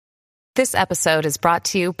This episode is brought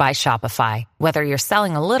to you by Shopify. Whether you're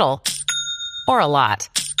selling a little or a lot,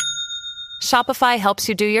 Shopify helps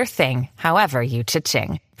you do your thing, however you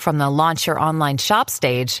cha-ching. From the launch your online shop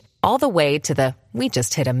stage, all the way to the we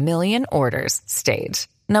just hit 1 million orders stage.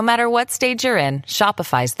 No matter what stage you're in,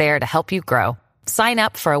 Shopify's there to help you grow. Sign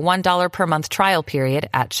up for a $1 per month trial period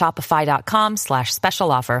at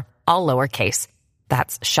shopify.com/special offer, all lowercase.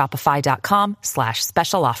 That's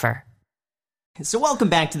shopify.com/special offer. So welcome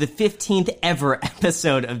back to the 15th ever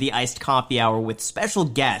episode of the Iced Coffee Hour with special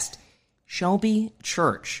guest, Shelby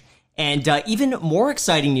Church. And even more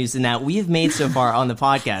exciting news than that, we have made so far on the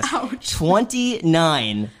podcast,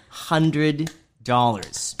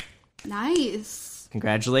 $2,900. Nice.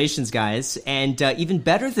 Congratulations, guys. And even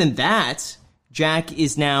better than that, Jack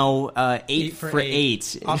is now 8 for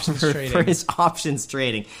 8 for his options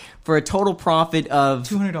trading for a total profit of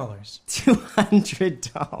 $200.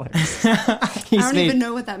 $200. I don't even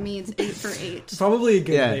know what that means, 8 for 8. Probably a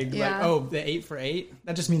good thing. Yeah. Like, oh, the 8 for 8?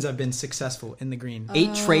 That just means I've been successful in the green.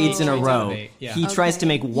 8 trades in a row. Yeah. He tries to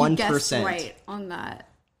make 1%. You guessed right on that.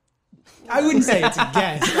 I wouldn't say it's a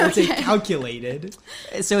guess. I would say calculated.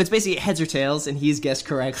 So it's basically heads or tails, and he's guessed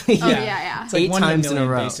correctly. Oh, yeah. It's like 8 1 times in a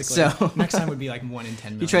million, row. basically. So next time would be like 1 in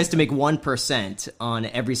 10 million. he tries to make 1% on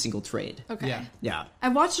every single trade. Okay. Yeah.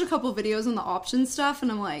 I've watched a couple videos on the option stuff, and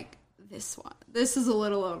I'm like, this is a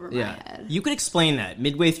little over my head. You could explain that.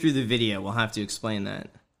 Midway through the video, we'll have to explain that.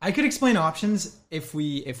 I could explain options if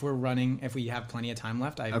we have plenty of time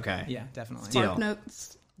left. Okay. Yeah, definitely. Deal. Spark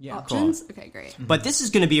notes. Yeah, Options? Cool. Okay, great. But this is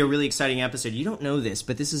going to be a really exciting episode. You don't know this,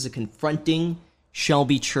 but this is a Confronting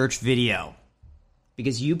Shelby Church video.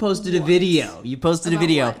 Because you posted a video. You posted a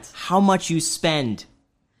video. What? How much you spend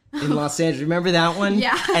in Los Angeles. Remember that one?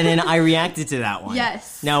 Yeah. And then I reacted to that one.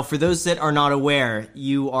 Yes. Now, for those that are not aware,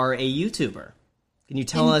 you are a YouTuber. Can you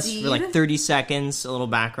tell us for like 30 seconds a little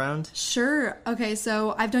background? Sure. Okay,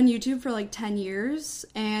 so I've done YouTube for like 10 years,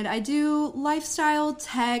 and I do lifestyle,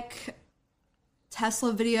 tech,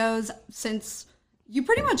 Tesla videos since you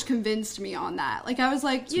pretty much convinced me on that. Like, I was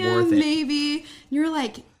like, maybe. And you were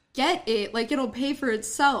like, get it. Like, it'll pay for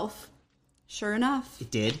itself. Sure enough.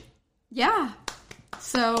 It did? Yeah.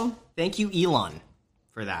 So. Thank you, Elon,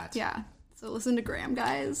 for that. Yeah. So listen to Graham,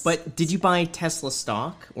 guys. But did you buy Tesla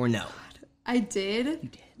stock or no? I did. You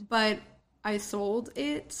did. But I sold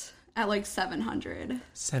it at like 700.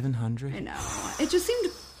 700? I know. It just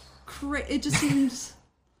seemed it just seemed...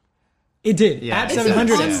 It did. Yeah, at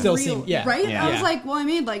 700, it still unreal, seemed, yeah. Right? Yeah. I was like, well, I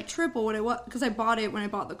made like triple what it was, because I bought it when I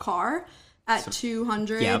bought the car at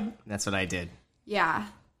 200. Yep, that's what I did. Yeah.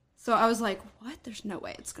 So I was like, what? There's no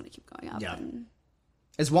way it's going to keep going up. Yep. And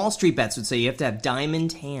As Wall Street bets would say, you have to have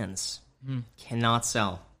diamond hands. Cannot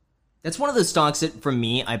sell. That's one of those stocks that, for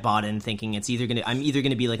me, I bought in thinking I'm either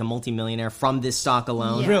gonna be like a multimillionaire from this stock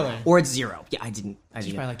alone, Yeah. Really? or it's zero. Yeah, I didn't. Did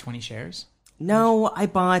you buy like 20 shares? No, I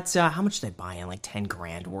bought. How much did I buy in? Like 10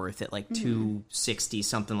 grand worth at like 260,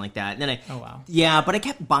 something like that. And then Oh, wow. Yeah, but I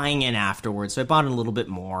kept buying in afterwards, so I bought in a little bit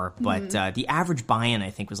more. But the average buy-in,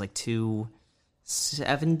 I think, was like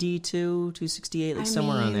 272, 268, like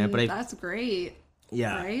somewhere around there. But that's great.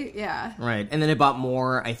 yeah, Right? Yeah. right. And then I bought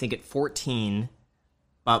more. I think at 14.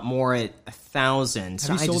 Bought more at 1,000.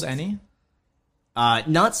 Have you sold any?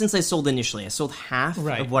 Not since I sold initially. I sold half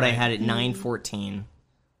of what I had at 914.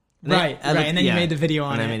 Right. And then you made the video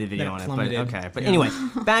on it. And I made the video on it. But, okay. But Yeah. anyway,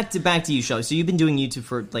 back to you, Shelby. So you've been doing YouTube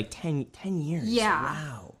for like 10 years. Yeah.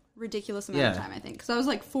 Wow. Ridiculous amount of time, I think. Because I was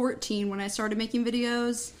like 14 when I started making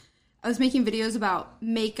videos. I was making videos about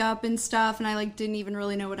makeup and stuff, and I like didn't even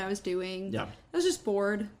really know what I was doing. Yeah. I was just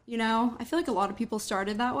bored, you know? I feel like a lot of people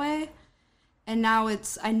started that way. And now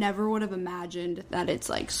I never would have imagined that it's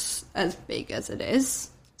like as big as it is.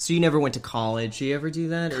 So you never went to college? Did you ever do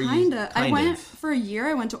that? Kinda. I went for a year.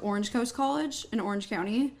 I went to Orange Coast College in Orange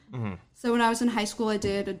County. Mm-hmm. So when I was in high school, I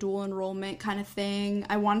did a dual enrollment kind of thing.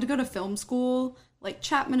 I wanted to go to film school, like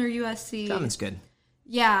Chapman or USC. Chapman's good.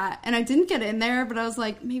 Yeah, and I didn't get in there, but I was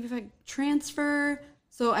like, maybe if I transfer.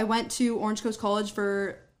 So I went to Orange Coast College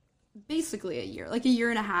for basically a year, like a year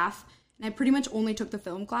and a half. And I pretty much only took the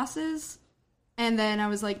film classes. And then I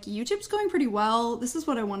was like, YouTube's going pretty well. This is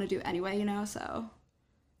what I want to do anyway, you know, so.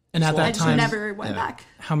 And at that time, I just never went back.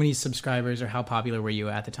 How many subscribers or how popular were you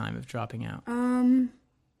at the time of dropping out?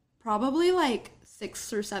 Probably like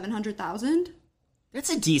 600,000 or 700,000. That's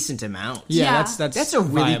a decent amount. Yeah, Yeah. that's a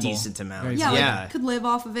really viable. decent amount. Very Yeah, viable. like, could live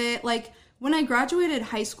off of it. Like, when I graduated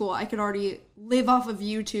high school, I could already live off of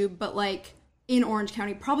YouTube, but like in Orange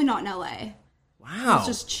County, probably not in LA. Wow. It's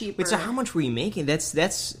just cheaper. Wait, so how much were you making? That's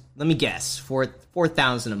let me guess,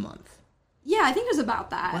 $4,000 a month. Yeah, I think it was about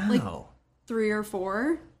that. Wow. Like 3 or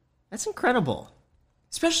 4. That's incredible.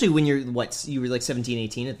 Especially when you're, you were like 17,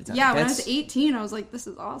 18 at the time. Yeah, when I was 18, I was like, this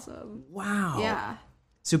is awesome. Wow. Yeah.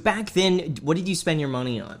 So back then, what did you spend your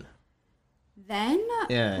money on? Then,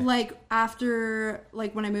 Yeah. like, after,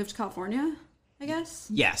 like, when I moved to California, I guess.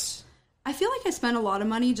 Yes. I feel like I spent a lot of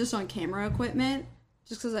money just on camera equipment,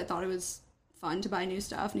 just because I thought it was fun to buy new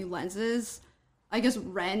stuff, new lenses. I guess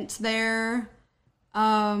rent there.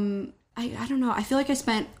 I don't know. I feel like I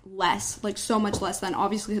spent less, like so much less than,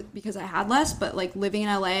 obviously because I had less, but like living in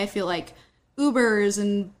LA, I feel like Ubers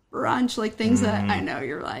and brunch, like things that I know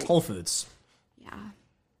you're like. Whole Foods. Yeah.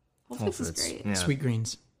 Whole Foods is great. Yeah. Sweet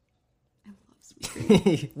greens. I love sweet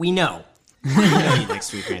greens. We know. We know you like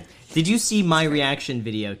sweet greens. Did you see my reaction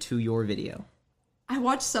video to your video? I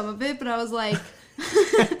watched some of it, but I was like,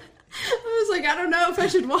 I don't know if I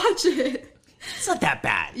should watch it. It's not that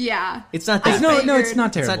bad. Yeah. It's not that No, bad. no, it's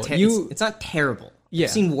not It's terrible. not, it's not terrible. Yeah.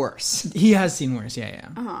 I've seen worse. He has seen worse.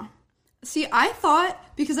 Yeah. See, I thought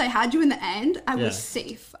because I had you in the end, I was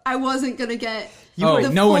safe. I wasn't going to get the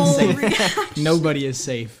no one's full safe. reaction. Nobody is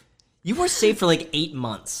safe. You were safe for like 8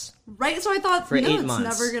 months. Right? So I thought, For no, 8 it's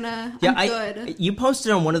months. never going to, Yeah, I'm good. You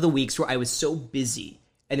posted on one of the weeks where I was so busy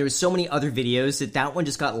and there was so many other videos that one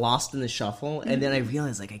just got lost in the shuffle. And then I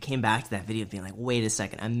realized, like, I came back to that video being like, wait a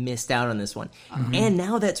second, I missed out on this one. And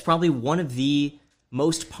now that's probably one of the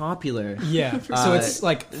most popular. Yeah. So it's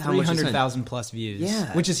like how much is it? 300,000 plus views.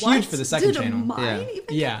 Yeah. Which is What? huge for the second Did channel. mine even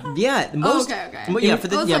Yeah. get that? Yeah, the most. okay. Yeah, for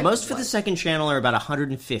I was the like, most for the what? second channel are about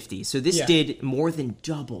 150. So this Yeah. did more than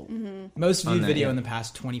double. Most viewed that, video yeah. in the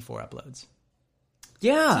past 24 uploads.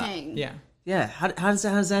 Yeah, Dang. Yeah. yeah. How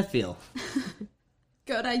does that feel?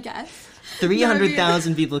 Good, I guess.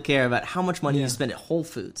 300,000 people care about how much money Yeah. you spend at Whole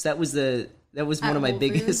Foods. That was one At of my Whole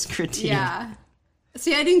biggest Foods? critiques. Yeah.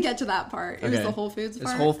 See, I didn't get to that part. It was Okay. the Whole Foods It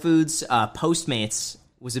was part. Whole Foods. Postmates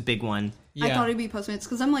was a big one. Yeah. I thought it'd be Postmates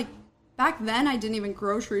because I'm like, back then I didn't even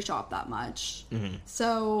grocery shop that much.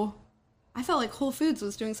 So I felt like Whole Foods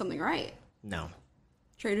was doing something right. No,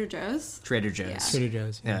 Trader Joe's. Trader Joe's. Trader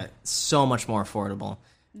Joe's. Yeah, so much more affordable.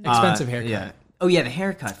 Expensive haircut. Yeah. Oh yeah, the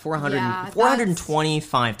haircut Yeah,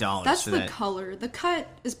 $425 That's for the that. color. The cut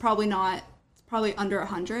is probably not. It's probably under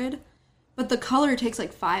 100, but the color takes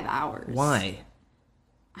like 5 hours. Why?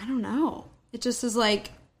 I don't know. It just is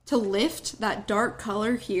like to lift that dark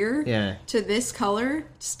color here Yeah. to this color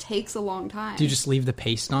just takes a long time. Do you just leave the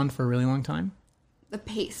paste on for a really long time? The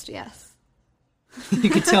paste, yes. You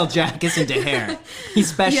could tell Jack is into hair. He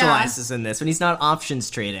specializes in this when he's not options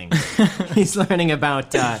trading. He's learning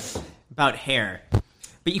about hair.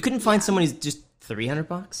 But you couldn't find someone who's just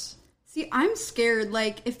 $300? See, I'm scared.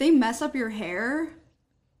 Like, if they mess up your hair,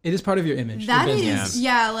 It is part of your image. that your is, business.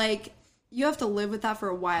 yeah, like, you have to live with that for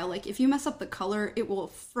a while. Like, if you mess up the color, it will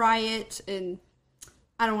fry it, and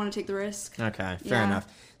I don't want to take the risk. Okay, fair Yeah. enough.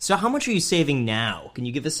 So how much are you saving now? Can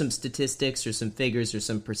you give us some statistics or some figures or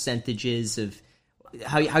some percentages of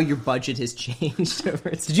how your budget has changed over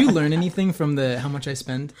time? Did you learn anything from the how much I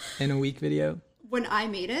spend in a week video? When I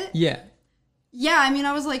made it, Yeah. yeah, I mean,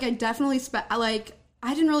 I was like, I definitely spent, like,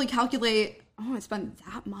 I didn't really calculate, I spent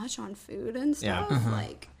that much on food and stuff. Yeah.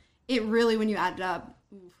 Like, it really, when you add it up,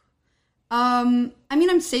 oof. I mean,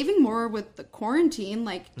 I'm saving more with the quarantine,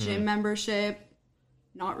 like gym membership,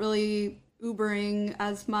 not really Ubering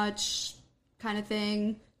as much kind of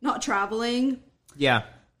thing, not traveling. Yeah.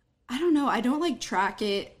 I don't know. I don't like track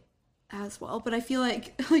it as well, but I feel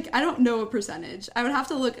like I don't know a percentage. I would have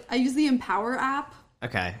to look. I use the Empower app.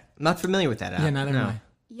 Okay. I'm not familiar with that app. Yeah, neither am I.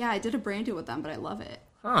 Yeah, I did a brand deal with them, but I love it.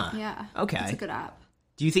 Huh. Yeah. Okay. It's a good app.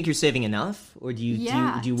 Do you think you're saving enough, or do you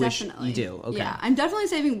Yeah, do you wish definitely. you do? Okay. Yeah, I'm definitely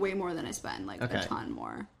saving way more than I spend, like Okay. a ton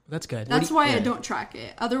more. That's good. That's why yeah. I don't track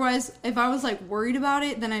it. Otherwise, if I was like worried about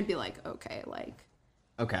it, then I'd be like, okay, like,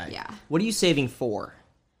 Okay. Yeah. What are you saving for?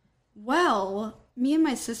 well, me and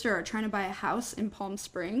my sister are trying to buy a house in Palm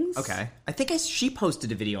Springs. Okay. I think she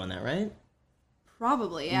posted a video on that, right?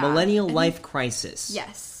 Probably, yeah. Millennial And- Life Crisis.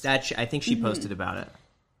 Yes. I think she posted about it.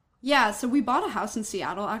 Yeah, so we bought a house in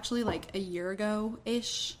Seattle actually like a year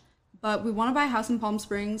ago-ish. But we want to buy a house in Palm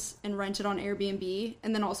Springs and rent it on Airbnb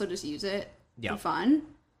and then also just use it Yeah. for fun.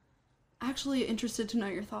 Actually interested to know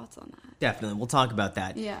your thoughts on that. Definitely. We'll talk about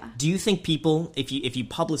that. Yeah. Do you think people, if you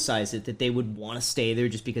publicize it, that they would want to stay there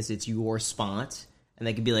just because it's your spot? And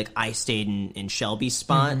they could be like, I stayed in Shelby's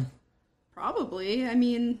spot? Probably. I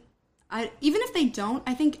mean, even if they don't,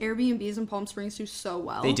 I think Airbnbs in Palm Springs do so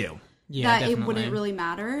well. They do. Yeah, that definitely. it wouldn't really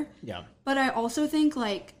matter. Yeah. But I also think,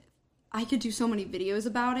 like, I could do so many videos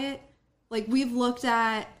about it. Like, we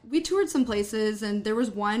toured some places, and there was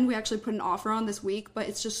one we actually put an offer on this week, but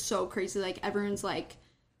it's just so crazy. Like, everyone's, like,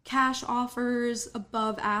 cash offers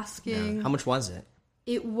above asking. How much was it?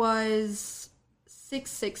 It was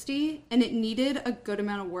 660 and it needed a good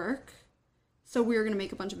amount of work. So we were going to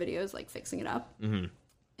make a bunch of videos like fixing it up. Mm-hmm.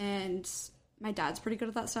 And my dad's pretty good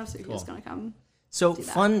at that stuff, so he was going to come. So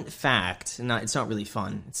fun fact, it's not really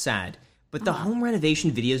fun, it's sad, but the home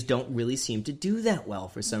renovation videos don't really seem to do that well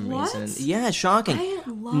for some reason. Yeah, shocking. I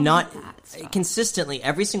love that stuff. Consistently,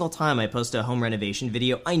 every single time I post a home renovation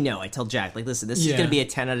video, I tell Jack, like, listen, this is going to be a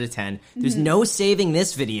 10 out of 10. There's no saving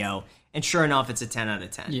this video, and sure enough, it's a 10 out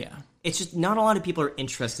of 10. Yeah. It's just not a lot of people are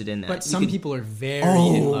interested in that. But some people are very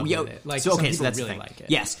in love with it. Like, so, some people that's really the thing. like it.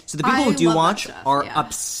 Yes. So the people who do watch are yeah.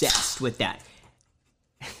 obsessed with that.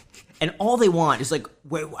 And all they want is like,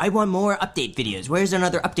 I want more update videos. Where's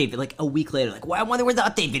another update? Like a week later, like, I wonder where's the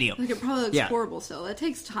update video? Like, it probably looks horrible still. It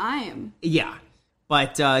takes time. Yeah.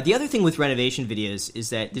 But the other thing with renovation videos is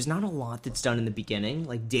that there's not a lot that's done in the beginning,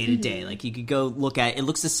 like day to day. Like you could go look at it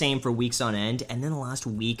looks the same for weeks on end, and then the last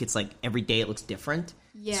week it's like every day it looks different.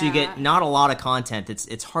 Yeah. So you get not a lot of content.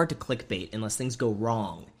 It's hard to clickbait unless things go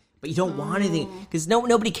wrong. But you don't want anything because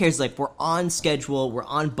nobody cares. Like we're on schedule, we're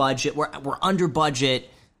on budget, we're under budget.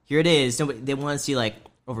 Here it is. They want to see like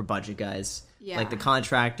over budget guys. Yeah. Like the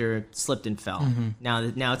contractor slipped and fell. Now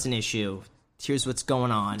it's an issue. Here's what's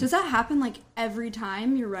going on. Does that happen like every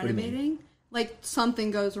time you're renovating? Like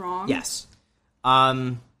something goes wrong? Yes.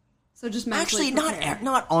 So just mentally actually prepare.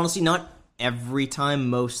 not every time,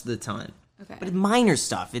 most of the time. Okay. But minor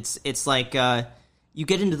stuff. It's like you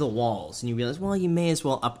get into the walls and you realize, well, you may as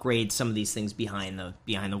well upgrade some of these things behind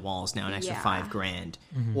the walls now, an extra $5,000.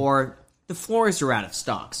 Or the floors are out of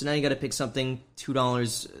stock, so now you got to pick something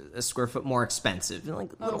 $2 a square foot more expensive. Like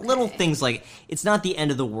little things like it's not the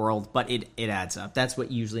end of the world, but it adds up. That's what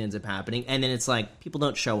usually ends up happening, and then it's like people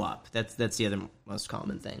don't show up. That's the other most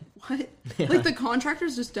common thing. What? Like the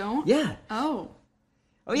contractors just don't? Yeah. Oh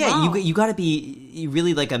yeah. Wow. You got to be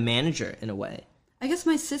really like a manager in a way. I guess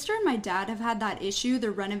my sister and my dad have had that issue.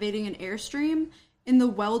 They're renovating an Airstream, and the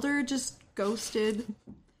welder just ghosted.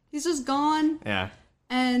 He's just gone. Yeah.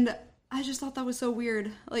 And I just thought that was so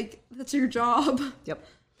weird. Like, that's your job. Yep.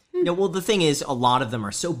 No, well, the thing is, a lot of them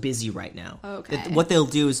are so busy right now. Okay. That what they'll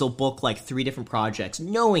do is they'll book like 3 different projects,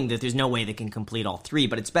 knowing that there's no way they can complete all 3,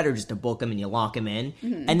 but it's better just to book them and you lock them in.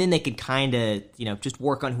 And then they can kind of, just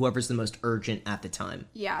work on whoever's the most urgent at the time.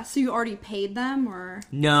 Yeah, so you already paid them, or?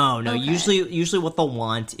 No. Okay. Usually what they'll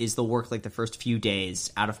want is they'll work like the first few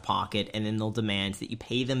days out of pocket, and then they'll demand that you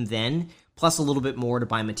pay them then, plus a little bit more to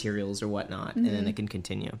buy materials or whatnot, and then they can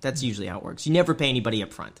continue. That's usually how it works. You never pay anybody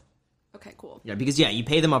up front. Okay, cool. Yeah, because you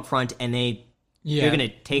pay them up front, and they're going to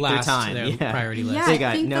take their time. Their priority list. Yeah, They I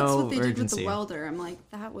got think no that's what they did with urgency. the welder. I'm like,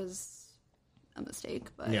 that was a mistake,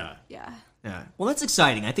 but yeah. Yeah. Well, that's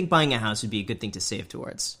exciting. I think buying a house would be a good thing to save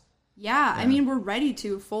towards. Yeah, I mean, we're ready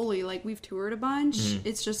to fully. Like, we've toured a bunch.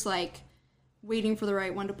 It's just like waiting for the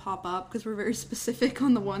right one to pop up because we're very specific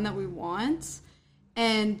on the one that we want.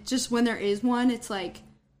 And just when there is one, it's like,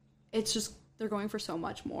 it's just, they're going for so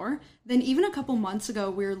much more. Then even a couple months ago,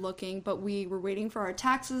 we were looking, but we were waiting for our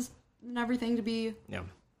taxes and everything to be,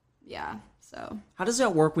 so. How does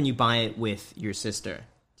that work when you buy it with your sister?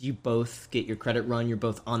 Do you both get your credit run? You're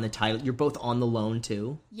both on the title? You're both on the loan,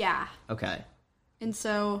 too? Yeah. Okay. And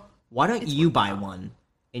so. Why don't you buy one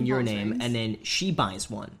in your Palm name, Springs. and then she buys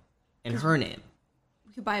one in her name?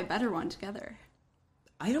 We could buy a better one together.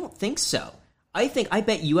 I don't think so. I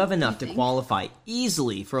bet you have enough to qualify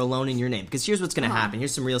easily for a loan in your name. Because here's what's going to happen.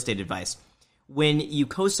 Here's some real estate advice. When you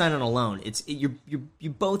co-sign on a loan, you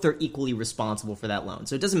both are equally responsible for that loan.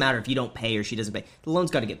 So it doesn't matter if you don't pay or she doesn't pay. The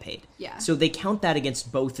loan's got to get paid. Yeah. So they count that against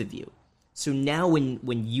both of you. So now when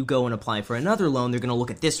you go and apply for another loan, they're going to look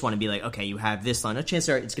at this one and be like, okay, you have this loan. A chance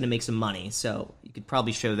it's going to make some money. So you could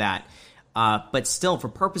probably show that. But still, for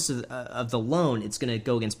purposes of the loan, it's going to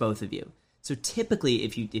go against both of you. So typically,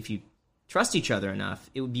 if you trust each other enough,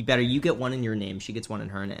 it would be better you get one in your name, she gets one in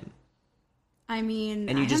her name. I mean,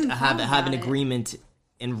 and you just have an it. agreement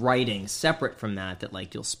in writing separate from that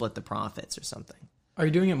like you'll split the profits or something. Are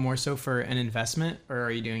you doing it more so for an investment, or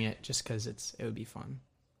are you doing it just because it would be fun?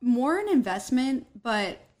 More an investment,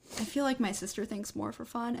 but I feel like my sister thinks more for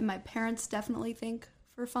fun, and my parents definitely think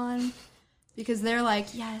for fun because they're like,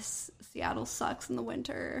 yes, Seattle sucks in the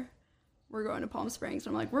winter. We're going to Palm Springs.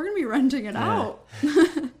 And I'm like, we're going to be renting it out.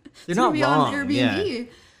 They're not be wrong. on Airbnb.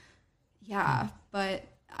 Yeah, but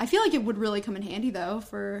I feel like it would really come in handy, though,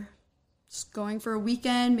 for just going for a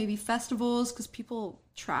weekend, maybe festivals, because people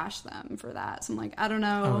trash them for that. So I'm like, I don't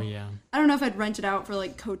know. Oh, yeah. I don't know if I'd rent it out for,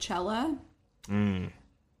 like, Coachella.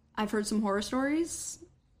 I've heard some horror stories.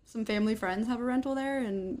 Some family friends have a rental there,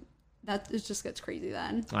 and it just gets crazy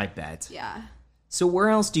then. I bet. Yeah. So where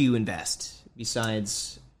else do you invest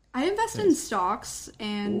besides... I invest in stocks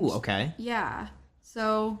and... Ooh, okay. Yeah.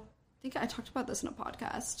 So I think I talked about this in a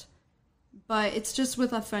podcast, but it's just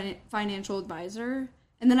with a financial advisor.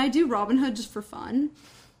 And then I do Robinhood just for fun.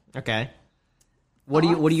 Okay. What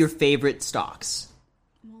are your favorite stocks?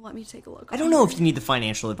 Well, let me take a look. I don't know if you need the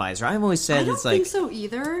financial advisor. I've always said I it's don't like think so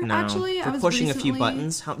either. no. Actually, For I was pushing a few recently-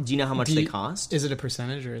 buttons. Do you know how much they cost? Is it a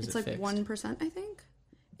percentage or is It's it like fixed? 1%, I think.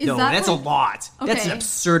 Is No, that that's like- a lot. That's an Okay.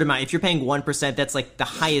 absurd amount. If you're paying 1%, that's like the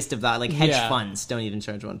highest of that. Like hedge Yeah. funds don't even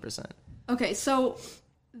charge 1%. Okay, so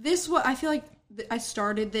I feel like I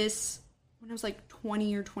started this when I was like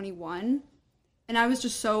 20 or 21, and I was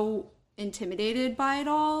just so intimidated by it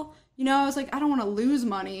all. You know, I was like, I don't want to lose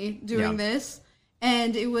money doing this.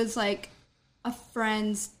 And it was like a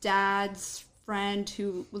friend's dad's friend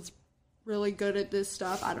who was really good at this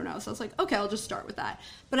stuff. I don't know. So I was like, okay, I'll just start with that.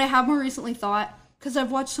 But I have more recently thought, because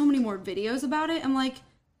I've watched so many more videos about it, I'm like,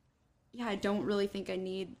 yeah, I don't really think I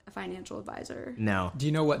need a financial advisor. No. Do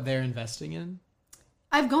you know what they're investing in?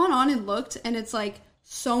 I've gone on and looked, and it's like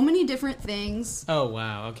so many different things. Oh,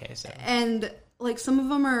 wow. Okay, so. And like some of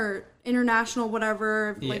them are international,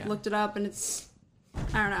 whatever. Like Yeah. looked it up, and it's,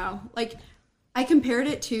 I don't know. Like I compared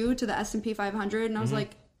it to the S&P 500, and I was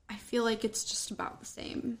like, I feel like it's just about the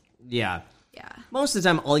same. Yeah. Yeah. Most of the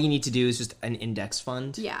time, all you need to do is just an index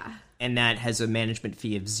fund. Yeah. And that has a management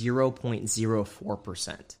fee of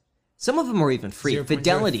 0.04%. Some of them are even free. 0.03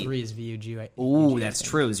 Fidelity. is VUG. Oh, that's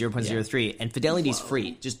true. 0.03. And Fidelity's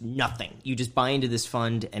free. Just nothing. You just buy into this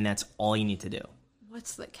fund, and that's all you need to do.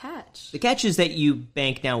 What's the catch? The catch is that you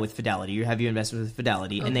bank now with Fidelity. You have your investment with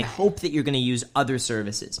Fidelity, and they Okay. hope that you're going to use other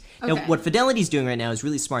services. Now, Okay. what Fidelity's doing right now is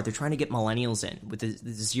really smart. They're trying to get millennials in with the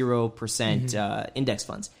 0% index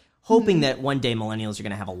funds, hoping that one day millennials are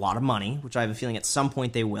going to have a lot of money, which I have a feeling at some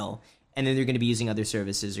point they will, and then they're going to be using other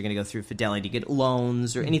services. They're going to go through Fidelity to get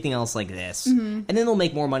loans or anything else like this, and then they'll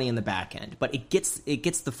make more money in the back end. But it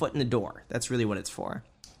gets the foot in the door. That's really what it's for.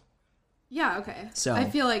 Yeah. Okay. So, I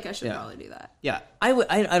feel like I should yeah. probably do that. Yeah, I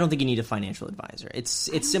don't think you need a financial advisor. It's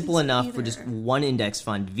simple think so enough for just either. one index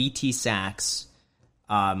fund, VT Sachs,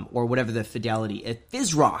 or whatever the Fidelity.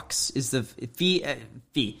 FizRox is the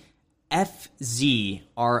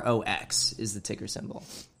FZROX is the ticker symbol.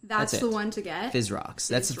 That's it. the one to get. FizRox.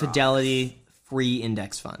 That's a FizRox. Fidelity free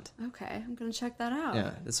index fund. Okay, I'm gonna check that out.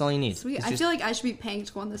 Yeah, that's all you need. Sweet. It's I just- feel like I should be paying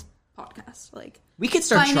to go on this podcast. Like we could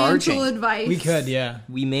start financial charging. advice. We could, yeah.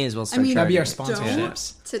 We may as well start mean, charging. That'd be our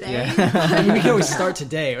sponsorships. Don't today. I mean, we could always start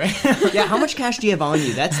today, right? Yeah, how much cash do you have on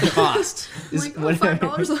you? That's the cost. Is Like, what-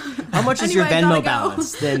 $5. How much is your Anyway, I Venmo gotta go.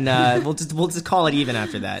 balance? Then we'll just call it even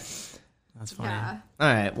after that. That's funny. Yeah.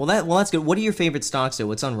 All right. Well, that's good. What are your favorite stocks? Though?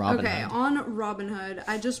 What's on Robinhood? Okay, on Robinhood,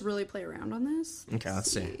 I just really play around on this. Okay,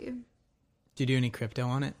 let's see. Do you do any crypto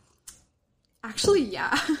on it? Actually,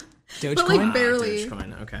 yeah. Dogecoin? But like barely.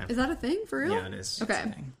 Dogecoin. Okay. Is that a thing for real? Yeah, it is.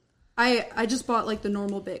 Okay. I just bought like the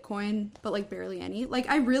normal Bitcoin, but like barely any. Like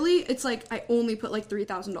it's like I only put like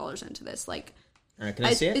 $3,000 into this. Like All right. Can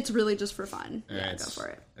I see it? it's really just for fun. All Yeah, right. go for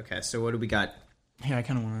it. Okay. So what do we got? Yeah, I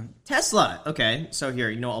kind of want Tesla. Okay. So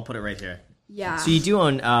here, I'll put it right here. Yeah. So you do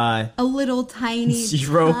own a little tiny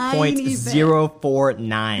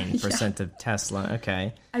 0.049% of Tesla.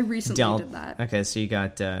 Okay. I recently did that. Okay. So you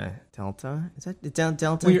got Delta. Is that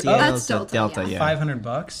Delta? Well, oh, that's Delta, Yeah.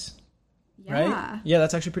 $500, Yeah. right? Yeah,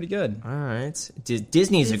 that's actually pretty good. All right.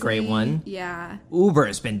 Disney's a great Disney, one. Yeah. Uber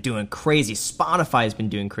has been doing crazy. Spotify's been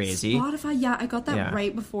doing crazy. Spotify, yeah, I got that Yeah.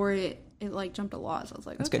 right before it like jumped a lot. So I was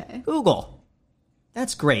like, That's okay. good. Google.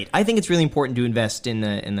 That's great. I think it's really important to invest in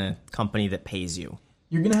the company that pays you.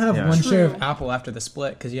 You're going to have Yeah. one share True. of Apple after the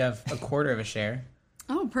split because you have a quarter of a share.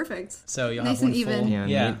 Oh, perfect. So you'll Nice have one and even. full. Yeah,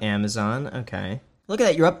 Yeah. Amazon. Okay. Look at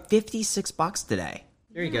that. You're up $56 today.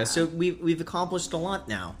 There you go. So we've accomplished a lot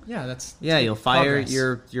now. Yeah, that's Yeah, you'll fire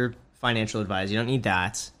progress. your financial advisor. You don't need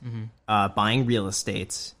that. Buying real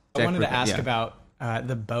estate. I wanted to Jack- ask yeah. about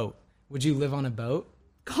the boat. Would you live on a boat?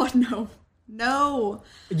 God, no. No.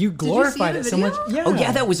 You glorified the it so much. video? Yeah. Oh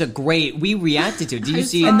yeah, that was a great. We reacted to it. Did you I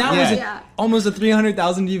see? saw And that Yeah. was Yeah. almost a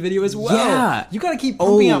 300,000 view video as well. Yeah. You got to keep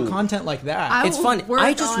pumping Oh. out content like that. I It's will fun. work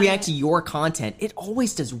I just on react it. to your content. It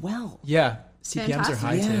always does well. Yeah. CPMs are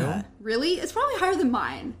high Fantastic. Yeah. too. Really? It's probably higher than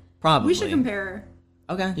mine. Probably. We should compare.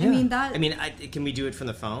 Okay. Yeah. I mean, that. Can we do it from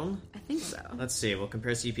the phone? I think so. Let's see. We'll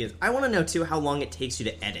compare CPS. I want to know too how long it takes you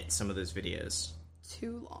to edit some of those videos.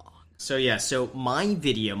 Too long. So yeah, so my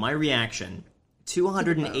video, my reaction,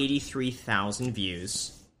 283,000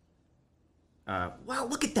 views. Wow,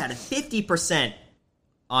 look at that, a 50%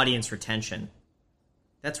 audience retention.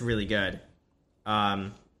 That's really good.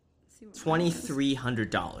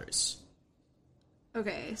 $2,300.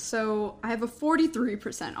 Okay, so I have a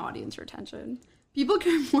 43% audience retention. People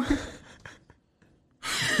care more.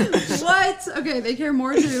 What? Okay, they care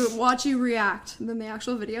more to watch you react than the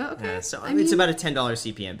actual video. Okay. Yeah, so it's about a $10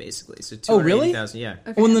 CPM basically. So Oh, really? 280,000. Yeah.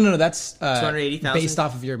 Okay. Oh, no, that's 280,000? based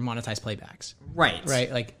off of your monetized playbacks, Right.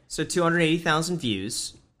 right? Like, So 280,000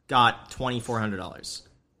 views got $2,400.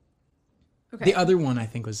 Okay. the other one I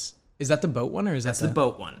think is that the boat one or is That's that the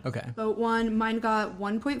boat one. Okay. Boat one, mine got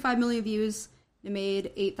 1.5 million views. It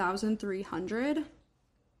made 8,300.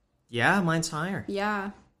 Yeah, mine's higher.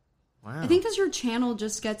 Yeah. Wow. I think because your channel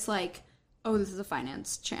just gets like, oh, this is a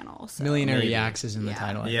finance channel. So. Millionaire Maybe. Reacts is in the Yeah.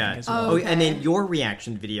 title, I Yeah. think, as well. Oh, Okay. and then your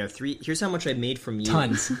reaction video. Here's how much I made from you.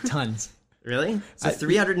 Tons. Really? So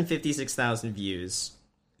 356,000 views.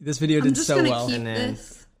 This video I'm did just so gonna well. keep And then-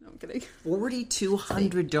 this. No, I'm kidding.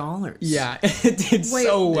 $4,200. Yeah, it did Wait,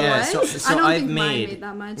 so well. Yeah, What? so I don't I've think mine made, made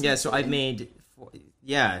that much, Yeah, so I've actually. made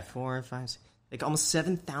 4, 5, like almost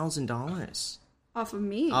 $7,000 Off of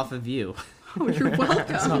me. off of you. Oh, you're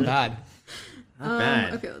welcome. It's not bad. Not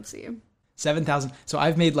bad. Okay, let's see. 7,000. So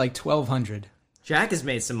I've made like 1,200. Jack has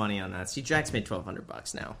made some money on that. See, Jack's made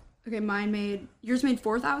 $1,200 now. Okay, yours made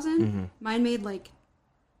 4,000. Mm-hmm. Mine made like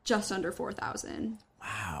just under 4,000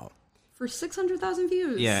 Wow. for 600,000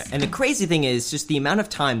 views. Yeah, and the crazy thing is just the amount of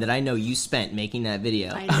time that I know you spent making that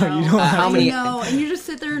video. I know. how many- I know, and you just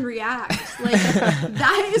sit there and react. Like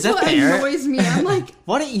that is that what fair? annoys me. I'm like,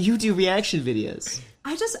 Why don't you do reaction videos?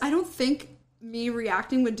 I don't think me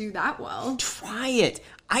reacting would do that well. Try it.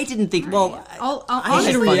 I didn't think. Well, I'll I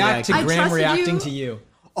should honestly, react to I Graham trusted reacting you. to you.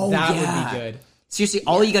 Oh, that yeah. would be good. seriously,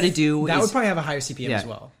 all you got to do That is would probably have a higher CPM as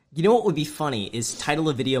well. You know what would be funny is title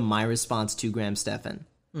a video "My Response to Graham Stephan."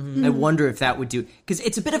 I wonder if that would do, because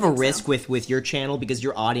it's a bit of a risk with your channel because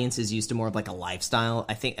your audience is used to more of like a lifestyle.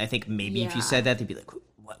 I think maybe if you Yeah. said that, they'd be like,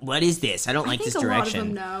 "What is this? I don't like I think this a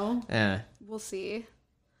direction." lot of them know. Yeah. We'll see.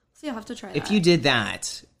 I'll have to try that. If you did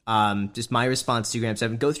that, just my response to Graham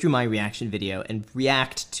Stephan, go through my reaction video and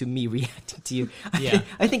react to me reacting to you. Yeah.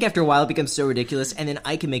 I think after a while it becomes so ridiculous, and then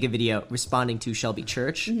I can make a video responding to Shelby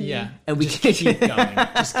Church. Yeah. And we Just can keep going.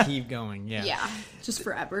 Just keep going. Yeah. yeah, just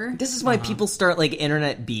forever. This is why people start like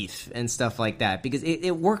internet beef and stuff like that, because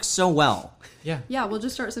it works so well. Yeah. Yeah, we'll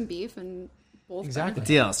just start some beef and both. Exactly.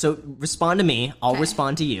 Deal. So respond to me. I'll Okay.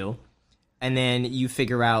 respond to you, and then you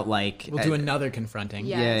figure out like We'll do another confronting.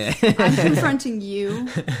 Yes. Yeah. I'm confronting you.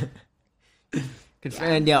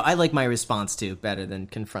 And yeah, I like my response to better than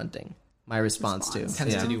confronting. My response to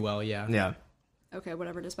Tends yeah. to do well. Yeah. Yeah. Okay,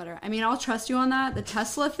 whatever it is better. I mean, I'll trust you on that. The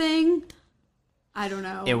Tesla thing, I don't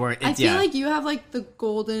know. I feel yeah. like you have like the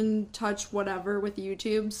golden touch, whatever, with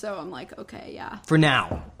YouTube. So I'm like, okay, yeah. For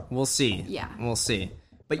now, we'll see. Yeah. We'll see.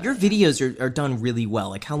 But your videos are done really well.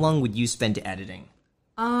 Like, how long would you spend editing?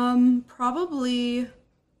 Probably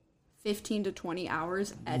 15 to 20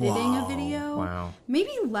 hours editing a video. Wow.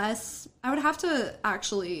 Maybe less. I would have to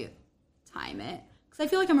actually time it because I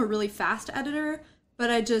feel like I'm a really fast editor, but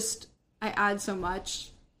I add so much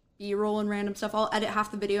B-roll and random stuff. I'll edit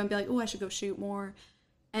half the video and be like, oh, I should go shoot more.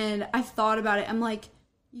 And I've thought about it. I'm like,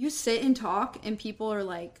 you sit and talk and people are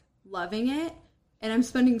like loving it, and I'm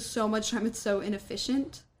spending so much time. It's so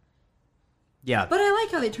inefficient. Yeah. But I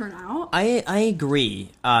like how they turn out. I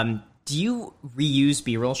agree. Do you reuse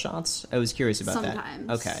B-roll shots? I was curious about Sometimes.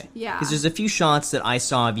 that. Okay. Yeah. Because there's a few shots that I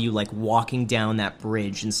saw of you, like, walking down that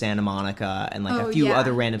bridge in Santa Monica and, like, Oh, a few yeah,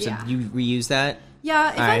 other random stuff. yeah. You reuse that?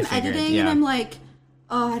 Yeah, if I I'm figured, editing yeah. and I'm like,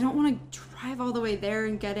 oh, I don't want to drive all the way there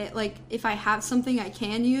and get it. Like, if I have something I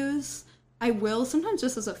can use, I will. Sometimes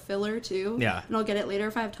just as a filler, too. Yeah. And I'll get it later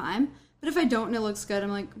if I have time. But if I don't and it looks good,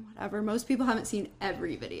 I'm like, whatever. Most people haven't seen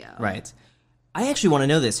every video. Right. I actually want to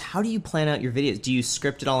know this. How do you plan out your videos? Do you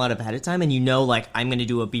script it all out ahead of time, and you know, like, I'm going to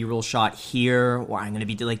do a B-roll shot here, or I'm going to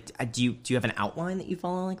be like, do you have an outline that you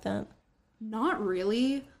follow like that? Not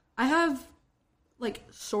really. I have, like,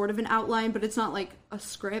 sort of an outline, but it's not, like, a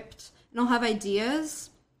script. And I'll have ideas,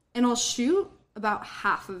 and I'll shoot about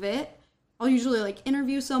half of it. I'll usually, like,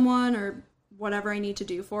 interview someone or whatever I need to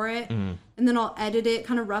do for it. And then I'll edit it,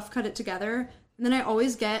 kind of rough cut it together. And then I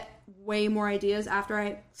always get way more ideas after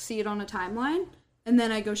I see it on a timeline. And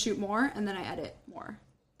then I go shoot more, and then I edit more.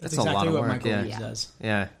 That's exactly a lot of what work, Michael yeah. Reeves does.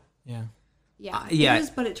 Yeah. Yeah. Yeah, yeah. it is,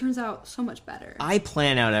 but it turns out so much better. I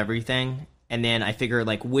plan out everything, and then I figure,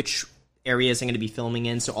 like, which areas I'm going to be filming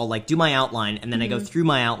in, so I'll, like, do my outline, and then I go through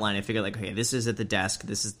my outline and figure, like, okay, this is at the desk,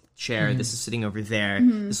 this is the chair, this is sitting over there,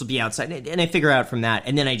 this will be outside, and I figure out from that,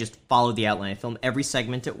 and then I just follow the outline. I film every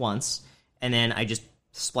segment at once, and then I just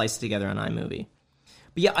splice it together on iMovie.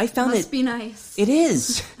 But yeah, I found Must it... be nice. It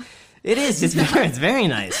is. It is. It's very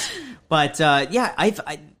nice. But yeah,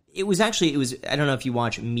 It was, I don't know if you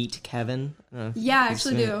watch Meet Kevin. I don't know if Yeah, I you've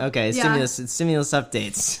actually seen do. it. Okay, Yeah. stimulus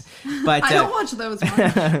updates. But I don't watch those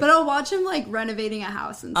ones, but I'll watch him like renovating a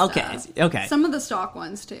house and stuff. Okay. Some of the stock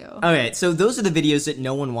ones too. Okay, so those are the videos that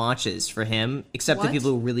no one watches for him, except the What?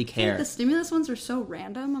 people who really care. The stimulus ones are so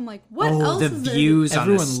random. I'm like, what else the is there? views on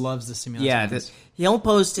Everyone this. loves the stimulus. Yeah, ones. he'll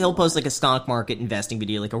post like a stock market investing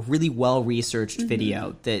video, like a really well researched Mm-hmm.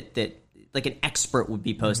 video that like an expert would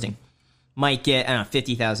be posting. Might get, I don't know,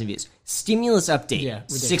 50,000 views. Stimulus update, Yeah,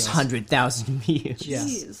 ridiculous. 600,000 views. Yeah.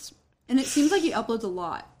 Jeez. And it seems like he uploads a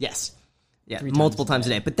lot. Yes. Yeah, 3 multiple times times a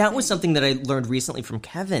day. But that was something that I learned recently from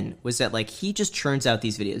Kevin, was that like he just churns out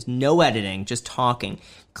these videos, no editing, just talking.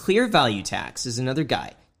 Clear Value Tax is another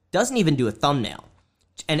guy. Doesn't even do a thumbnail.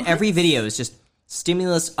 And every video is just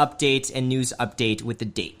stimulus update and news update with the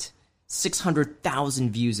date. 600,000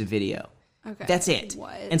 views a video. Okay. That's it.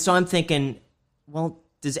 What? And so I'm thinking, well,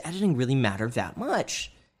 does editing really matter that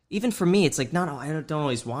much? Even for me, it's like, no, I don't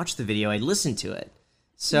always watch the video. I listen to it.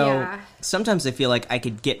 So Yeah. sometimes I feel like I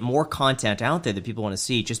could get more content out there that people want to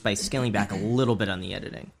see just by scaling back a little bit on the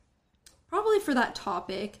editing. Probably for that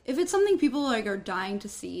topic. If it's something people like are dying to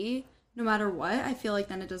see, no matter what, I feel like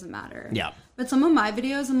then it doesn't matter. Yeah. But some of my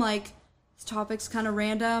videos, I'm like, this topic's kind of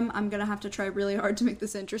random. I'm gonna have to try really hard to make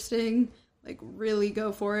this interesting. Like really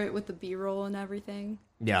go for it with the B-roll and everything.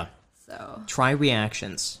 Yeah. So Try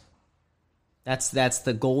reactions. That's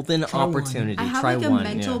the golden Try one. opportunity. I have Try like a one.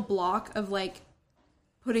 mental yeah. block of like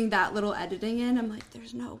putting that little editing in. I'm like,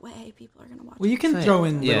 there's no way people are gonna watch Well, you it. can throw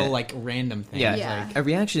in Yeah. little like random things. Yeah. Yeah. Like, A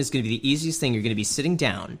reaction is going to be the easiest thing. You're going to be sitting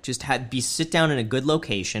down, just sit down in a good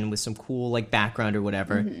location with some cool like background or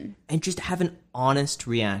whatever, and just have an honest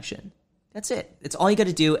reaction. That's it. It's all you got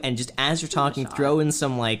to do, and just as you're talking, throw in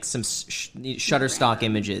some Shutterstock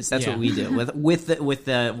images. That's what Yeah. we do with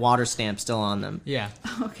the water stamp still on them. yeah.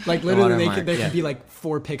 Okay. Like literally, watermark, there yeah. could be like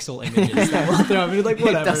 4 pixel images that will throw. You're like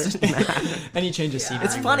whatever. doesn't matter. And you change the scene.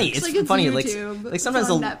 It's funny. It's It's like it's funny. YouTube. Like It's sometimes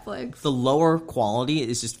on the Netflix. the lower quality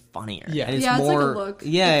is just funnier. Yeah. and it's Yeah, it's like a more. look.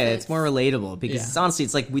 Yeah, It it's fits. more relatable because Yeah. it's honestly,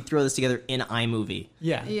 it's like we throw this together in iMovie.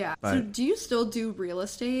 Yeah. Yeah. So Right. do you still do real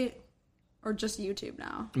estate or just YouTube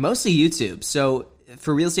now? Mostly YouTube. So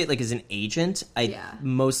for real estate, like as an agent, I Yeah.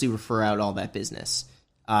 mostly refer out all that business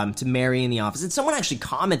to Mary in the office. And someone actually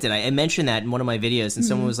commented, I mentioned that in one of my videos, and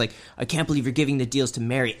someone was like, I can't believe you're giving the deals to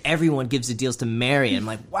Mary. Everyone gives the deals to Mary. And I'm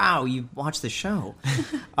like, wow, you watch the show.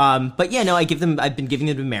 But yeah, no, I've been giving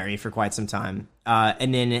them to Mary for quite some time.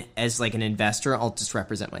 And then as like an investor, I'll just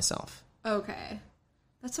represent myself. Okay.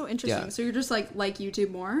 That's so interesting. Yeah. So you're just like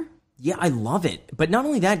YouTube more? Yeah, I love it. But not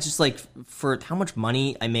only that, just like for how much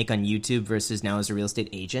money I make on YouTube versus now as a real estate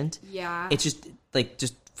agent. Yeah. It's just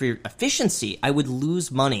for efficiency, I would lose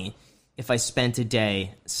money if I spent a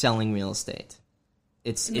day selling real estate.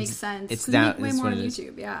 It makes sense. It's 'cause you that. make way it's more what on it is.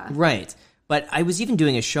 YouTube, yeah. Right. But I was even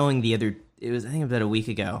doing a showing it was I think about a week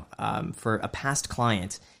ago, for a past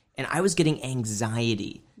client, and I was getting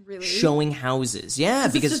anxiety Really? showing houses. Yeah,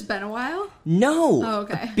 Has because it's just been a while? no. Oh,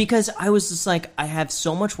 okay. Because I was just like, I have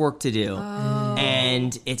so much work to do.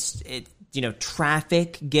 And it's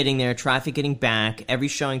traffic getting there, traffic getting back. Every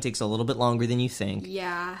showing takes a little bit longer than you think.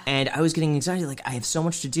 Yeah. And I was getting anxiety, like, I have so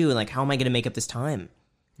much to do, and like, how am I going to make up this time?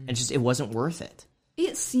 And just, it wasn't worth it.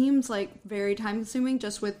 It seems like very time consuming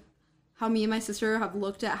just with how me and my sister have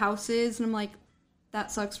looked at houses, and I'm like,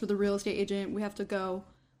 that sucks for the real estate agent. We have to go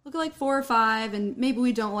look at like 4 or 5, and maybe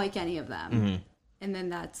we don't like any of them. Mm-hmm. And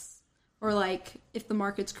then or like if the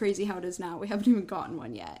market's crazy how it is now, we haven't even gotten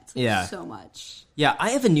one yet. It's like Yeah. so much. Yeah,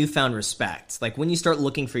 I have a newfound respect. Like, when you start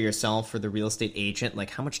looking for yourself for the real estate agent,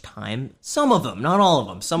 like, how much time? Some of them, not all of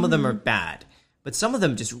them. Some of them are bad. But some of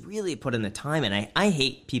them just really put in the time, and I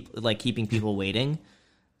hate people, like, keeping people waiting.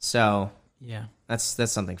 So, Yeah. that's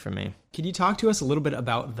something for me. Could you talk to us a little bit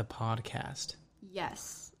about the podcast?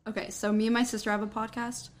 Yes. Okay, so me and my sister have a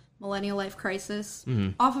podcast, Millennial Life Crisis, Mm-hmm.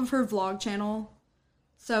 off of her vlog channel.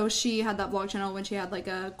 So she had that vlog channel when she had like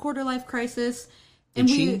a quarter life crisis. Did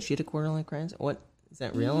she had a quarter life crisis? What? Is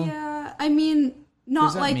that real? Yeah, I mean, not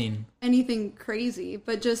does that like mean? anything crazy,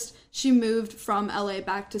 but just she moved from LA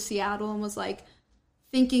back to Seattle and was like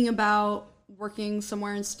thinking about working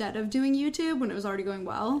somewhere instead of doing YouTube when it was already going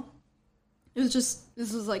well. This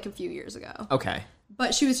was like a few years ago. Okay.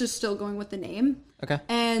 But she was just still going with the name. Okay.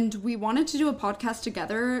 And we wanted to do a podcast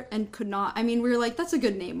together and could not. I mean, we were like, that's a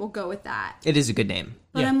good name. We'll go with that. It is a good name.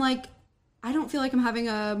 But Yeah. I'm like, I don't feel like I'm having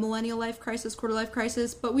a millennial life crisis, quarter life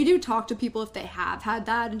crisis. But we do talk to people if they have had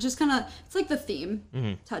that. And just kind of, it's like the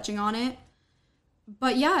theme, touching on it.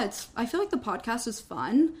 But yeah, I feel like the podcast is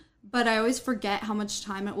fun. But I always forget how much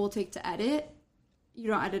time it will take to edit. You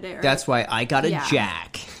don't edit it, right? That's why I got a Yeah.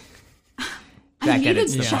 jack. Jack need a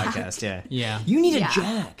edits the Jack. podcast, yeah. Yeah. You need Yeah. a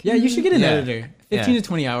Jack. Yeah, you should get an Yeah. editor. 15 Yeah. to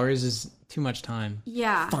 20 hours is too much time.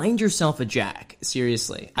 Yeah. Find yourself a Jack.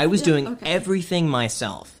 Seriously. I was doing okay. everything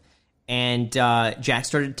myself. And Jack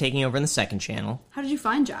started taking over in the second channel. How did you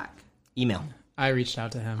find Jack? Email. I reached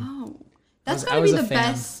out to him. Oh. That's I gotta was be a the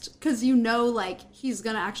fan. best, because like, he's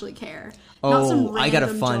gonna actually care. Not some Oh, I got a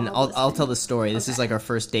random fun. journalist I'll thing. tell the story. This is like our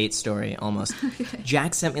first date story almost.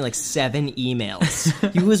 Jack sent me like 7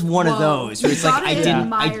 emails. He was one of Whoa. those where it's You like gotta I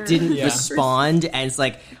admire didn't Yeah. respond, and it's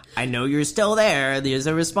like I know you're still there. There's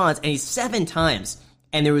a response, and he's 7 times.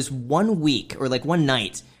 And there was one week or like one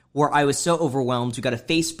night where I was so overwhelmed. We got a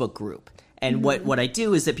Facebook group. And what I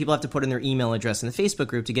do is that people have to put in their email address in the Facebook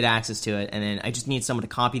group to get access to it, and then I just need someone to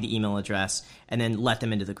copy the email address and then let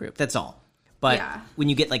them into the group. That's all. But Yeah. when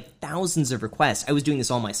you get like thousands of requests, I was doing this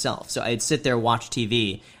all myself. So I'd sit there, watch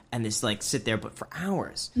TV, and just like sit there, but for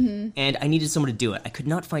hours. And I needed someone to do it. I could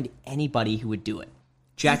not find anybody who would do it.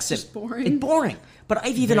 Jack said, just boring. It's boring. But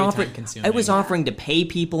I've even Very offered, time-consuming. I was offering to pay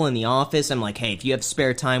people in the office. I'm like, hey, if you have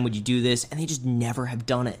spare time, would you do this? And they just never have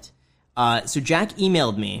done it. So Jack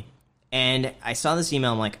emailed me. And I saw this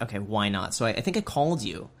email. I'm like, okay, why not? So I think I called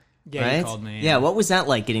you. Yeah, right? you called me. Yeah, what was that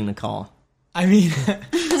like getting the call? I mean,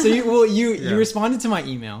 so you responded to my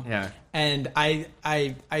email. Yeah. And I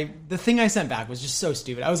the thing I sent back was just so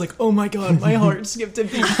stupid. I was like, oh my god, my heart skipped a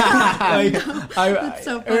beat. That's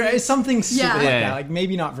so funny. Or something stupid Yeah. like Yeah. that. Like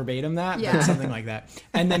maybe not verbatim that, Yeah. but something like that.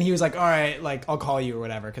 And then he was like, all right, like I'll call you or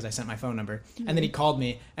whatever because I sent my phone number. And then he called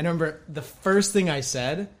me. And I remember the first thing I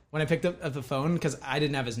said when I picked up the phone, because I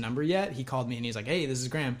didn't have his number yet, he called me and he's like, hey, this is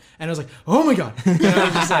Graham. And I was like, oh my god. And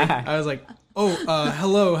I was like, oh,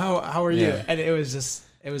 hello, how are you? Yeah. And it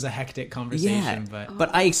was a hectic conversation. Yeah.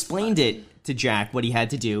 But I explained it to Jack what he had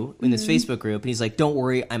to do in this Facebook group, and he's like, don't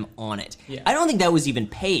worry, I'm on it. Yeah. I don't think that was even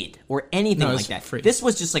paid or anything No, it like was that. free. This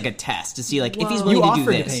was just like a test to see like if he's Whoa. willing You to do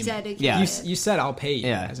offered to this. pay me. Dedicated. Yeah. you said I'll pay you.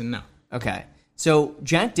 Yeah. As in no. Okay. So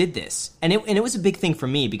Jack did this, and it was a big thing for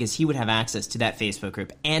me because he would have access to that Facebook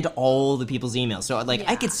group and all the people's emails. So like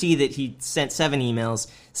I Yeah. could see that he sent 7 emails.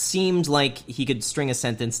 Seemed like he could string a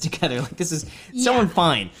sentence together. Like this is someone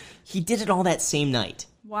fine. He did it all that same night,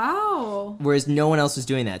 Wow. whereas no one else was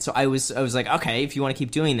doing that. So I was like, okay, if you want to keep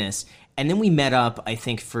doing this, and then we met up. I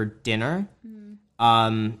think for dinner,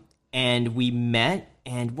 and we met.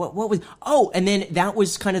 And what was... Oh, and then that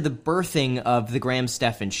was kind of the birthing of the Graham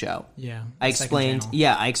Stephan show. Yeah. I the second explained... channel.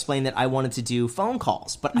 Yeah, I explained that I wanted to do phone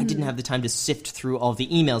calls, but I didn't have the time to sift through all the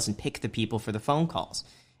emails and pick the people for the phone calls.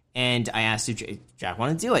 And I asked if Jack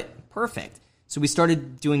wanted to do it. Perfect. So we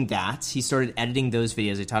started doing that. He started editing those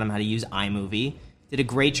videos. I taught him how to use iMovie. Did a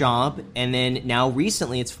great job. And then now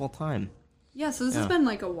recently it's full-time. Yeah, so this has been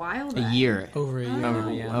like a while A then. year. Over a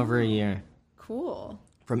year. Over a year. Cool.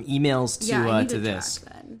 From emails to Yeah, I need to a this.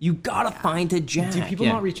 Jack then. You gotta find a Jack. Do people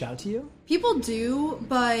Yeah. not reach out to you? People do,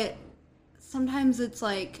 but sometimes it's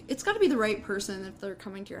like, it's got to be the right person if they're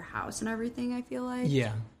coming to your house and everything, I feel like.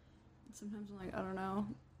 Yeah. Sometimes I'm like, I don't know.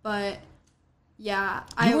 But yeah.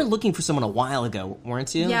 You were looking for someone a while ago,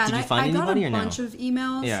 weren't you? Yeah, Did and you find anybody I or got a no? bunch of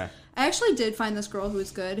emails. Yeah. I actually did find this girl who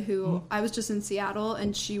was good, who I was just in Seattle,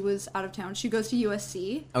 and she was out of town. She goes to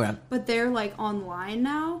USC. Okay. But they're, like, online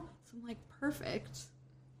now. So I'm like, perfect.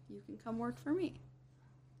 You can come work for me.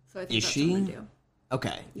 So I think Is that's she? what I'm gonna do.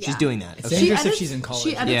 Okay, she's Yeah. doing that. It's Okay. dangerous if edits- she's in college.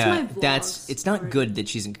 She edits my vlogs. It's not or- good that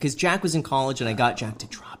she's in, because Jack was in college and I got Jack to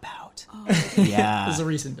drop out. Oh. This Yeah. is a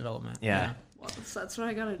recent development. Yeah. Well, so that's what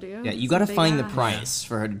I gotta do. Yeah, you It's got to a big find the ask. price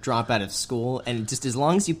for her to drop out of school, and just as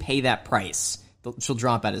long as you pay that price, she'll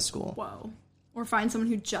drop out of school. Whoa. Or find someone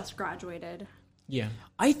who just graduated. Yeah.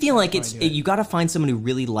 I feel like That's why I do it. you got to find someone who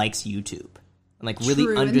really likes YouTube and like really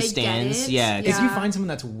True, and they get understands. it. Yeah, Yeah. If you find someone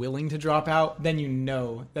that's willing to drop out, then you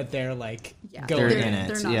know that they're like Yeah, going They're they're, in it,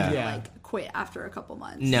 they're not yeah. gonna Yeah. like quit after a couple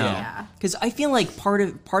months. No, Yeah. because I feel like part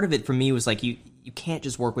of it for me was like you can't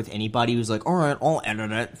just work with anybody who's like, all right, I'll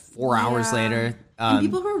edit it 4 hours Yeah. later. And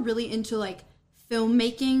people who are really into like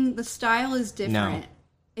filmmaking, the style is different. No.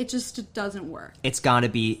 It just doesn't work. It's got to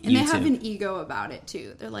be And YouTube. they have an ego about it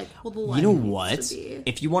too. They're like, well, the You know lighting what? needs to be-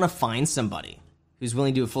 If you want to find somebody who's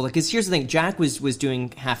willing to do it full, because here's the thing: Jack was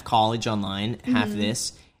doing half college online, half Mm-hmm.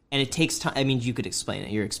 this, and it takes time. I mean, you could explain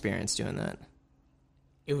it, your experience doing that.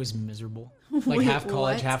 it was miserable. Like Wait, half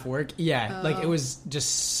college, what? half work. Yeah, like it was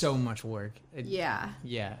just so much work. Yeah.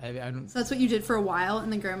 Yeah, I don't. So that's what you did for a while,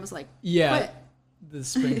 and then Graham was like, Yeah, quit. the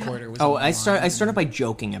spring quarter was. Oh, a I lot. started by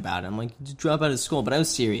joking about it. I'm like, just drop out of school, but I was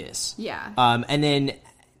serious. Yeah. And then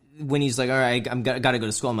when he's like, all right, got to go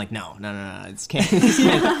to school, I'm like, no, this can't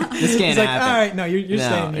happen. He's like, all right, no, you're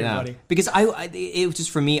staying here, buddy. Because it was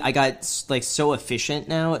just for me, I got like so efficient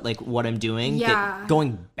now at like what I'm doing that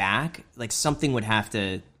going back, like something would have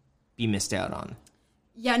to be missed out on.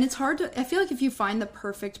 Yeah, and it's hard to, I feel like if you find the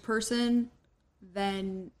perfect person,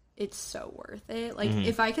 then it's so worth it. Like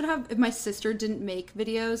if my sister didn't make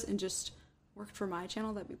videos and just worked for my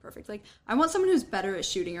channel, that'd be perfect. Like I want someone who's better at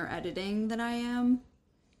shooting or editing than I am.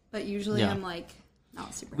 But usually I'm like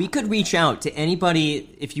not super. We could reach out to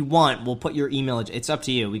anybody if you want. We'll put your email. It's up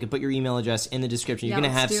to you. We could put your email address in the description. You're gonna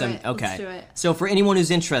have some. Okay. Let's do it. So for anyone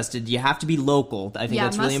who's interested, you have to be local. I think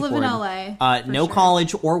that's really important. Must live in LA. No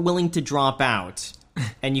college or willing to drop out,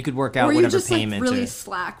 and you could work out whatever just, payment. Or you just really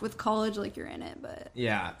slack with college, like you're in it, but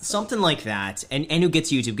something like that. And who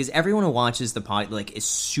gets YouTube, because everyone who watches the pod like is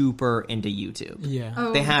super into YouTube.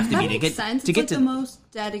 Yeah, they have to be to get sense. To get the most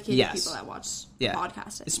dedicated people that watch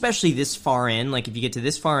podcasting, especially this far in. Like if you get to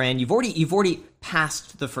this far in, you've already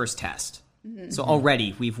passed the first test. So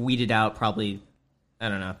already we've weeded out probably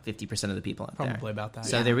 50% of the people out there. Probably about that.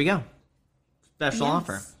 So there we go. Special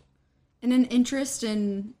offer. And an interest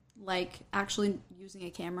in like actually using a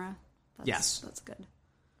camera. That's good.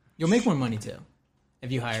 You'll make more money too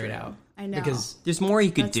if you hire it out. I know, because there's more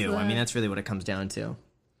you could do. I mean, that's really what it comes down to.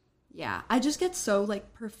 Yeah, I just get so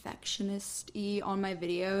like perfectionist-y on my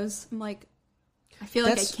videos. I'm like, I feel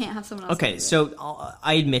like I can't have someone else. Okay, so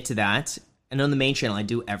I admit to that. And on the main channel, I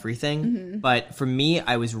do everything. But for me,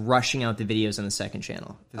 I was rushing out the videos on the second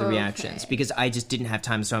channel for the reactions because I just didn't have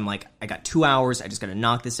time. So I'm like, I got 2 hours. I just got to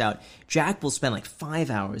knock this out. Jack will spend like 5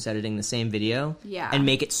 hours editing the same video and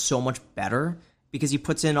make it so much better because he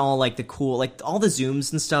puts in all like the cool, like all the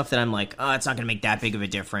zooms and stuff that I'm like, oh, it's not going to make that big of a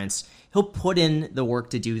difference. He'll put in the work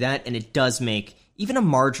to do that, and it does make even a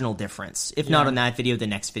marginal difference. If not on that video, the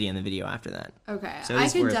next video and the video after that. Okay, so I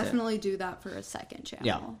can definitely do that for a second channel.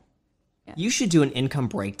 Yeah. You should do an income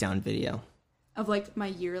breakdown video. Of like my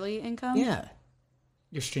yearly income? Yeah.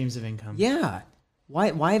 Your streams of income. Yeah.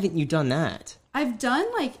 Why haven't you done that? I've done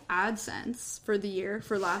like AdSense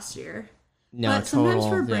for last year. No, but sometimes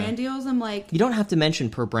for brand deals, I'm like... You don't have to mention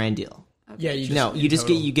per brand deal. Okay. Yeah,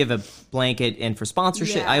 you give a blanket, and for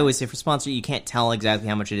sponsorship, I always say for sponsorship, you can't tell exactly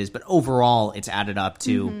how much it is, but overall, it's added up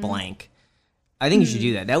to blank. I think you should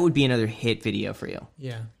do that. That would be another hit video for you.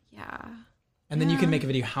 Yeah. Yeah. And then you can make a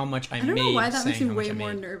video how much I made. I don't know why that makes me way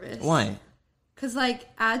more nervous. Why? Because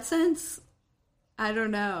like AdSense, I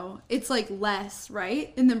don't know. It's like less,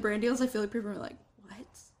 right? And then brand deals, I feel like people are like, what?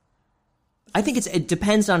 I think it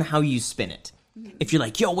depends on how you spin it. If you're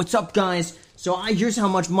like, yo, what's up, guys? So here's how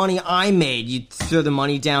much money I made. You throw the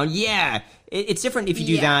money down. Yeah. It's different if you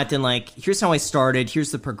do that than like, here's how I started.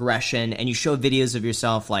 Here's the progression. And you show videos of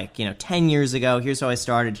yourself like, 10 years ago. Here's how I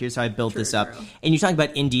started. Here's how I built this up. And you talk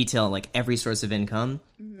about in detail, like every source of income.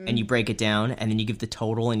 And you break it down. And then you give the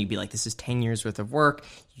total. And you'd be like, this is 10 years worth of work.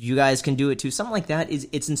 You guys can do it too. Something like that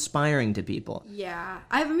it's inspiring to people. Yeah.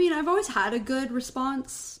 I've always had a good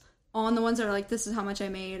response on the ones that are like, this is how much I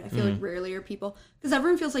made. I feel like rarely are people, because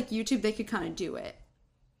everyone feels like YouTube, they could kind of do it,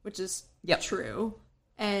 which is true.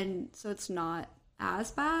 And so it's not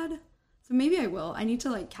as bad. So maybe I will. I need to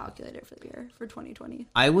like calculate it for the year for 2020.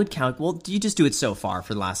 I would well, you just do it so far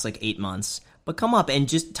for the last like 8 months, but come up and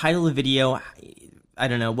just title the video. I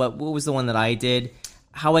don't know. What was the one that I did?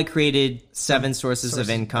 How I created 7 sources of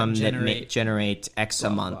income that generate X a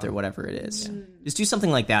month or whatever it is. Yeah. Just do something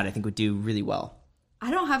like that. I think would do really well. I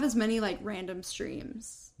don't have as many like random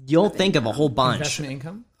streams. You'll think of a whole bunch. Investment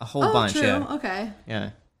income? A whole bunch, true. yeah. Okay. Yeah.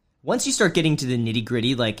 Once you start getting to the nitty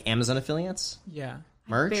gritty, like Amazon affiliates. Yeah.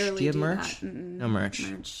 Merch? Do you have merch? No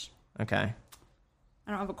merch. Okay.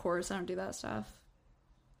 I don't have a course. I don't do that stuff.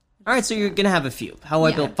 All right, so you're going to have a few. How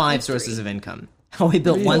I built 5 sources of income. How I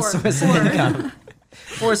built 1 source of income.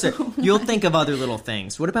 4. You'll think of other little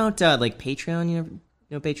things. What about like Patreon? You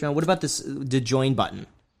know Patreon? What about the join button?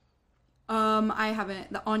 I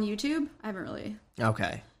haven't. On YouTube, I haven't really.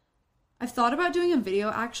 Okay. I've thought about doing a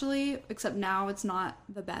video actually, except now it's not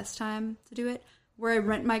the best time to do it, where I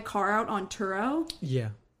rent my car out on Turo. Yeah.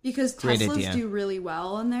 Because Teslas do really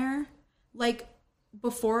well in there. Like,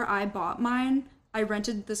 before I bought mine, I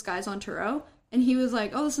rented this guy's on Turo, and he was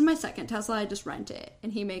like, oh, this is my second Tesla, I just rent it.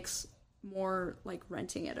 And he makes more, like,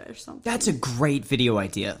 renting it or something. That's a great video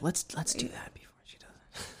idea. Let's do that before she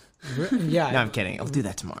does it. Yeah. No, I'm kidding. I'll do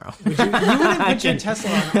that tomorrow. You wouldn't put your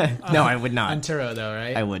Tesla on... no, I would not. On Turo, though,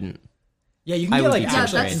 right? I wouldn't. Yeah, you can get like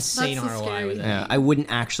actually insane ROI with it. Yeah, I wouldn't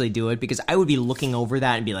actually do it because I would be looking over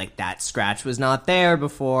that and be like, that scratch was not there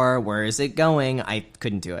before. Where is it going? I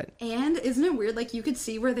couldn't do it. And isn't it weird? Like, you could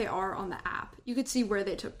see where they are on the app. You could see where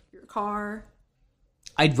they took your car.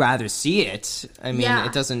 I'd rather see it. I mean, Yeah.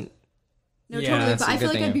 it doesn't. No, Yeah, totally. that's But a I good feel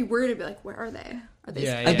like thing. I'd be worried. I'd be like, where are they? Are they?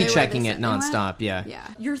 Yeah, are yeah. I'd be they where checking they it said they went? nonstop. Yeah. Yeah.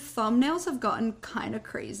 Your thumbnails have gotten kind of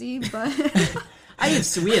crazy, but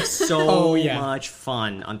We have so Oh, yeah. much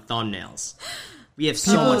fun on thumbnails. We have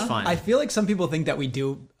so much fun. I feel like some people think that we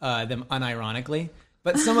do them unironically,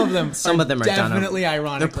 but some of them Some of them are done definitely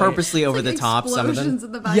ironically. They're purposely over the top. Some of them. explosions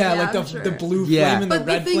in the back. Yeah, like I'm the sure. blue Yeah. flame and But the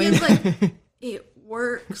red the thing flame. is, like, it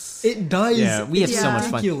works. It does. Yeah, we have It's so much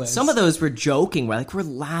fun. ridiculous. Some of those we're joking. We're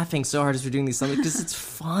laughing so hard as we're doing these things because it's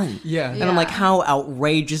fun. Yeah. And I'm like, how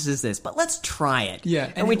outrageous is this? But let's try it. Yeah,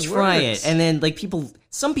 And and we it try works. it. And then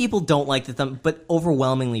some people don't like the but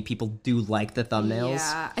overwhelmingly people do like the thumbnails.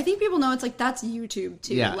 Yeah, I think people know it's like that's YouTube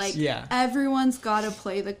too. Yes. Like Yeah. everyone's got to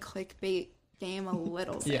play the clickbait game a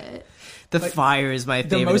little Yeah. bit. The fire is my the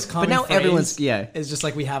favorite. most common but now phrase everyone's is just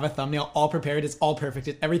like we have a thumbnail all prepared, it's all perfect,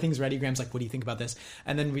 everything's ready. Graham's like, what do you think about this?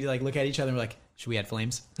 And then we like look at each other and we're like, should we add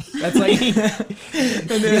flames? That's like and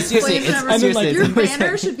then, Seriously, Flames it's- and and then, everything. like, your always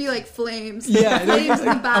banner should be like flames. Yeah, flames in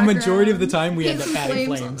the a background. majority of the time we Paint end up some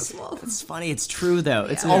adding on flames. the wall. It's funny. It's true though.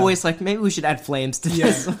 It's Yeah. always like maybe we should add flames to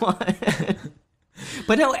this one.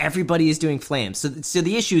 But now everybody is doing flames. So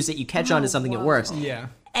the issue is that you catch on to something that whoa. works. Yeah.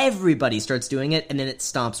 Everybody starts doing it, and then it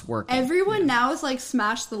stops working. Everyone now is like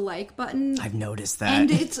smash the like button, I've noticed that. and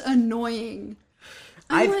it's annoying.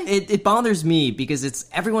 It bothers me because it's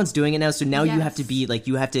doing it now. So now you Yes. have to be like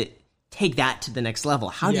you have to take that to the next level.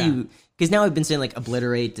 How Yeah. do you? Because now I've been saying like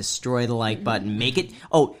obliterate, destroy the like button, make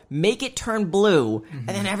it turn blue, and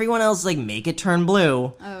then everyone else is like make it turn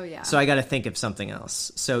blue. Oh yeah. So I got to think of something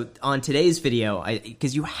else. So on today's video,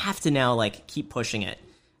 because you have to now like keep pushing it.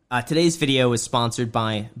 Today's video was sponsored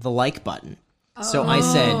by the like button. So I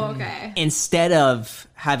said, okay. instead of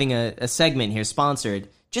having a segment here sponsored,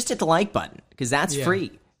 just hit the like button because that's Yeah.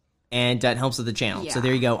 free and that helps with the channel. So Yeah.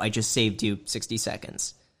 there you go. I just saved you 60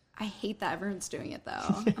 seconds. I hate that everyone's doing it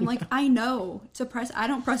though. I'm like, I know to press. I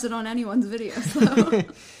don't press it on anyone's videos though.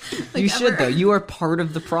 Like, You should ever. though. You are part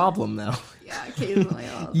of the problem though. Yeah, occasionally.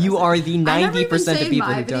 You are the I never 90% even say of in people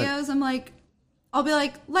my who don't. videos. I'm like, I'll be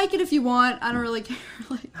like it if you want. I don't really care.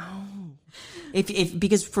 Like,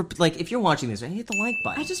 Because if you're watching this, right, hit the like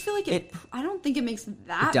button. I just feel like I don't think it makes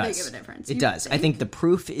that It big does. of a difference. It You does. I think the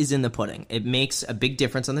proof is in the pudding. It makes a big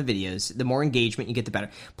difference on the videos. The more engagement you get, the better.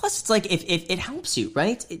 Plus, it's like if it helps you,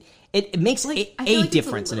 right? It makes I a feel like it's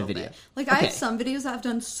difference in a little video. bit. Like I Okay. have some videos that have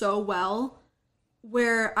done so well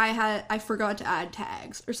where I forgot to add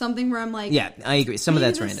tags or something where I'm like, Yeah, I agree. Some of maybe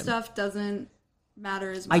that's this random. stuff doesn't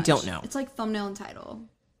matter as much. I don't know. It's like thumbnail and title.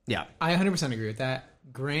 Yeah, I 100% agree with that.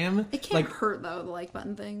 Graham, It can't like, hurt though, the like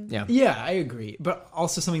button thing. yeah. yeah, I agree. But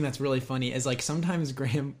also something that's really funny is like sometimes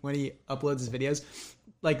Graham, when he uploads his videos,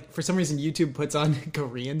 like for some reason YouTube puts on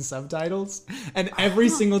Korean subtitles, and every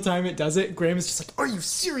single time it does it, Graham is just like, "Are you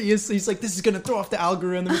serious?" He's like, "This is gonna throw off the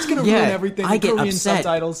algorithm. It's gonna ruin everything." I The get Korean upset.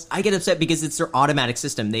 subtitles. I get upset because it's their automatic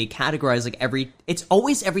system. They categorize like it's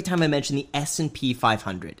always every time I mention the S&P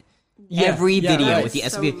 500. Yeah, Every yeah, video right. with the So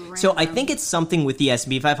S&P. So I random. think it's something with the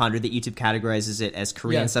S&P 500 that YouTube categorizes it as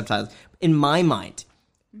Korean Yeah. subtitles. In my mind,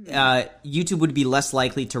 YouTube would be less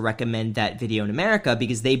likely to recommend that video in America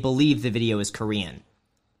because they believe the video is Korean.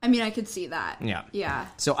 I mean, I could see that. Yeah. Yeah.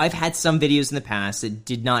 So I've had some videos in the past that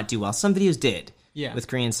did not do well. Some videos did Yeah. with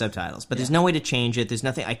Korean subtitles, but there's no way to change it. There's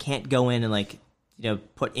nothing. I can't go in and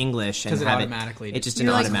put English and 'Cause it have automatically It just You're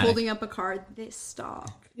an like automatic. holding up a card. This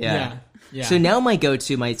stock. Yeah. Yeah. So now my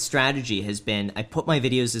strategy has been I put my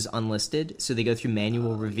videos as unlisted, so they go through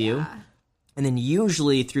manual review, Yeah. and then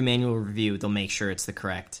usually through manual review they'll make sure it's the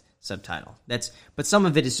correct subtitle. But some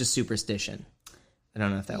of it is just superstition. I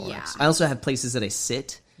don't know if that Yeah. works. I also have places that I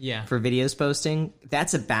sit. Yeah. For videos posting,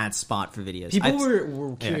 that's a bad spot for videos. People I've-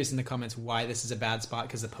 were curious in the comments why this is a bad spot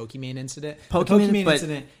because the Pokemon incident. Pokemon, the Pokemon but-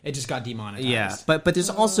 incident, it just got demonetized. Yeah, but there's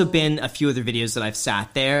also been a few other videos that I've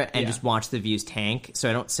sat there and Yeah. just watched the views tank, so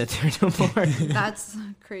I don't sit there no more. That's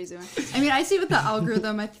crazy. I mean, I see with the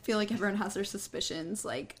algorithm, I feel like everyone has their suspicions.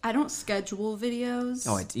 Like, I don't schedule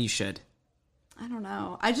videos. You should. I don't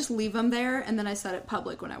know. I just leave them there and then I set it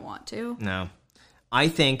public when I want to. No. I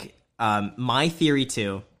think my theory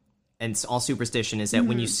too, and it's all superstition, is that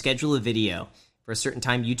when you schedule a video for a certain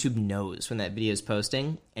time, YouTube knows when that video is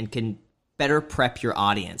posting and can better prep your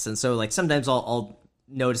audience. And so like sometimes I'll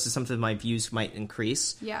notice that some of my views might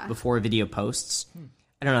increase before a video posts.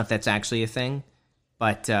 I don't know if that's actually a thing,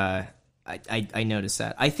 but I noticed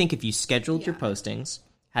that. I think if you scheduled your postings,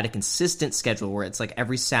 had a consistent schedule where it's like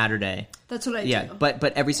every Saturday. That's what I Yeah, do. but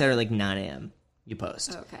every Saturday like 9 a.m. you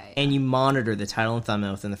post. Okay. And you monitor the title and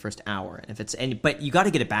thumbnail within the first hour. But you got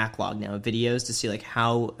to get a backlog now of videos to see like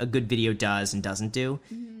how a good video does and doesn't do.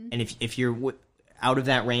 And if you're out of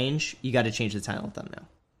that range, you got to change the title and thumbnail.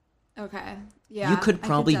 Okay. Yeah. You could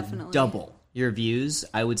probably definitely double your views,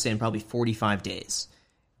 I would say, in probably 45 days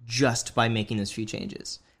just by making those few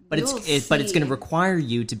changes. But We'll it's going to see. require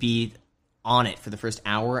you to be on it for the first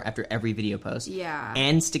hour after every video post. Yeah.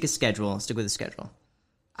 And stick with a schedule.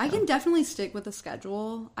 I can definitely stick with the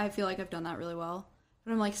schedule. I feel like I've done that really well.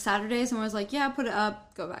 But I'm like, Saturdays, I'm always like, yeah, put it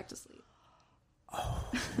up, go back to sleep.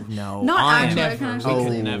 No. Not actually. I never. can actually Oh,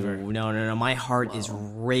 sleep. never. No. My heart is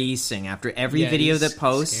racing after every Yeah, video it's that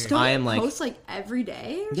posts. Don't I you am like, post like every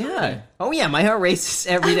day? Or something? yeah. Oh, yeah. My heart races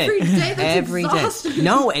every day. Every day? That's Every day. exhausting.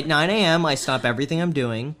 No, at 9 a.m., I stop everything I'm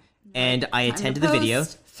doing and I attend to the video.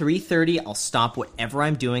 post. 3:30, I'll stop whatever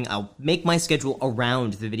I'm doing. I'll make my schedule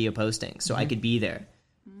around the video posting so I could be there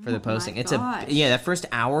for the posting. It's gosh. that first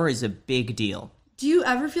hour is a big deal. Do you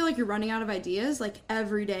ever feel like you're running out of ideas, like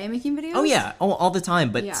every day making videos? Oh yeah, all the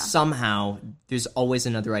time. But Yeah. somehow there's always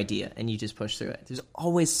another idea, and you just push through it. There's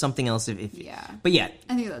always something else. Yeah. But yeah,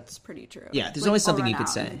 I think that's pretty true. Yeah, there's Like, always I'll something run you could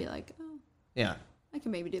out say. and be like, oh, yeah. I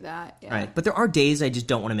can maybe do that. Yeah. Right. But there are days I just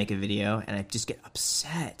don't want to make a video, and I just get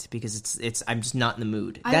upset because it's I'm just not in the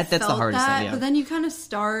mood. I That's the felt hardest that, thing. Yeah. But then you kind of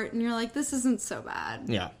start, and you're like, this isn't so bad.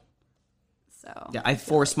 Yeah. So Yeah, I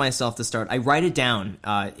force myself to start. I write it down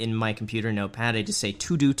in my computer notepad. I just say,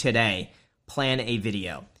 to do today, plan a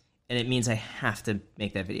video. And it means I have to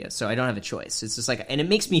make that video. So I don't have a choice. It's just like, and it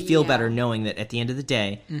makes me feel Yeah. better knowing that at the end of the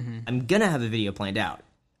day, I'm going to have a video planned out.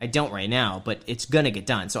 I don't right now, but it's going to get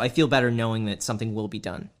done. So I feel better knowing that something will be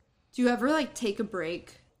done. do you ever like take a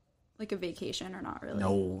break, like a vacation, or not really?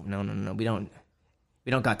 No. We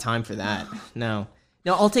don't got time for that. No,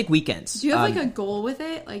 I'll take weekends. Do you have like a goal with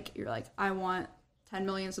it? Like you're like, I want 10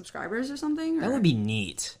 million subscribers or something? Or? That would be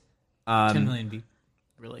neat. 10 million would be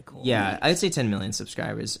really cool. Yeah, I'd say 10 million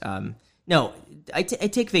subscribers. No, I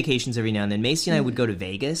take vacations every now and then. Macy and I would go to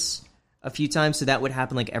Vegas a few times, so that would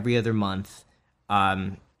happen like every other month.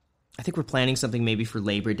 I think we're planning something maybe for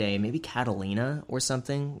Labor Day. Maybe Catalina or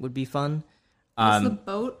something would be fun. Is the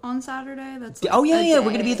boat on Saturday? That's like Oh, yeah, a yeah, we're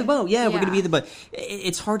going to be day. at the boat. Yeah, we're going to be at the boat.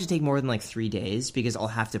 It's hard to take more than like 3 days because I'll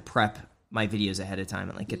have to prep my videos ahead of time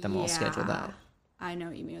and like get them all scheduled out. I know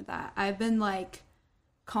what you mean with that. I've been like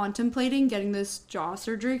contemplating getting this jaw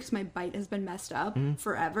surgery because my bite has been messed up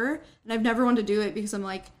forever. And I've never wanted to do it because I'm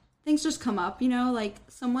like, things just come up, you know, like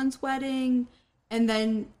someone's wedding and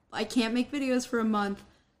then I can't make videos for a month.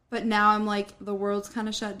 But now I'm like, the world's kind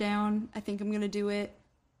of shut down. I think I'm going to do it.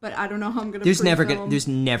 But I don't know how I'm gonna. There's never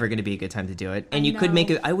gonna be a good time to do it, and you could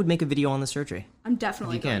I would make a video on the surgery. I'm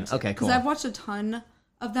definitely You can. going to. Okay, cool. Because I've watched a ton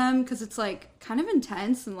of them because it's like kind of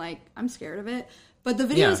intense and like I'm scared of it. But the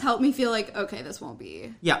videos help me feel like okay, this won't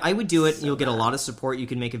be. Yeah, I would do it. You'll get a lot of support. You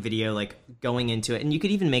can make a video like going into it, and you could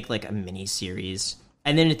even make like a mini series,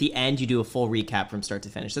 and then at the end you do a full recap from start to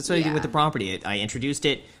finish. That's what I did with the property. I introduced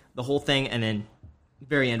it, the whole thing, and then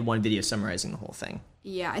very end one video summarizing the whole thing.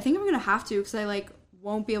 Yeah, I think I'm gonna have to because I like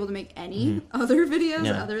won't be able to make any other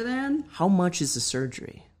videos other than. How much is the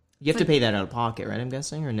surgery? You have to pay that out of pocket, right? I'm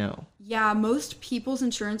guessing, or no? Yeah, most people's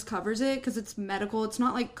insurance covers it because it's medical. It's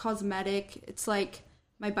not like cosmetic. It's like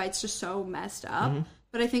my bite's just so messed up.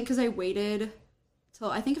 But I think because I waited till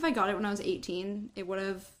I think if I got it when I was 18, it would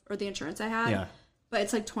have, or the insurance I had. Yeah. But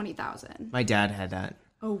it's like 20,000. My dad had that.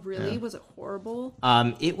 Oh really? Was it horrible?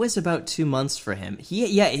 It was about 2 months for him.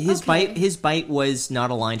 His bite was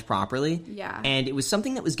not aligned properly. Yeah. And it was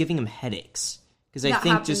something that was giving him headaches. Because I That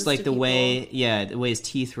think happens just like to the way people. his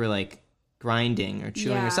teeth were like grinding or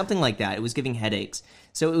chewing Yeah. or something like that. It was giving headaches.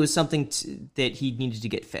 So it was something that he needed to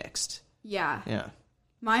get fixed. Yeah. Yeah.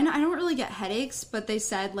 Mine, I don't really get headaches, but they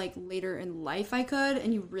said like later in life I could,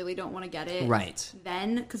 and you really don't want to get it Right.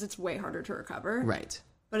 then because it's way harder to recover. Right.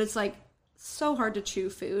 But it's like so hard to chew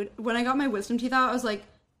food. When I got my wisdom teeth out, I was like,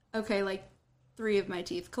 okay, like 3 of my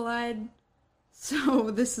teeth collide. So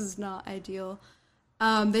this is not ideal.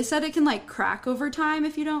 They said it can like crack over time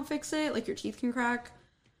if you don't fix it. Like your teeth can crack.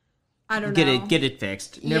 I don't know. Get it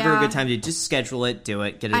fixed. Never a Yeah. good time to just schedule it, do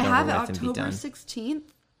it, get it I have over it with and be October done. 16th.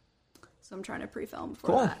 So I'm trying to pre-film for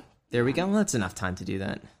Cool. that. There we go. Well, that's enough time to do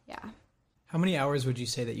that. Yeah. How many hours would you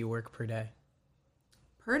say that you work per day?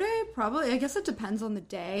 Per day, probably. I guess it depends on the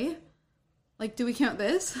day. Like, do we count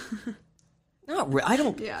this? Not I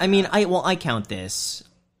don't. Yeah. I mean, I count this.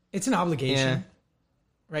 It's an obligation, Yeah.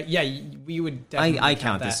 right? Yeah, we would definitely I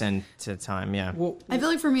count this that. into time. Yeah. Well, I feel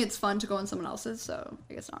like for me it's fun to go on someone else's, so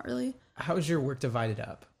I guess not really. how is your work divided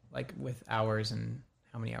up? Like with hours and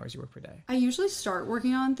how many hours you work per day? I usually start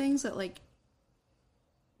working on things at like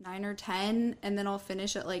 9 or 10, and then I'll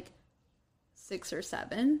finish at like 6 or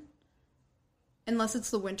 7. Unless it's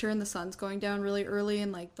the winter and the sun's going down really early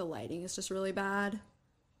and like the lighting is just really bad.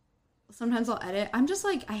 sometimes I'll edit. I'm just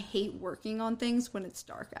like, I hate working on things when it's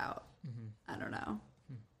dark out. I don't know.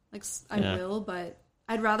 Like, I will, but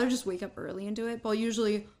I'd rather just wake up early and do it. But I'll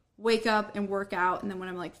usually wake up and work out, and then when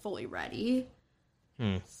I'm like fully ready.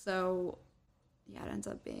 So, yeah, it ends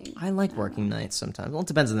up being... I like working nights sometimes. Well, it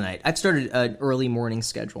depends on the night. I've started an early morning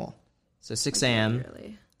schedule. So 6 a.m.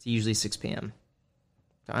 to usually 6 p.m.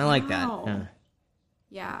 So I like that.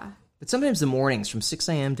 Yeah. But sometimes the mornings from 6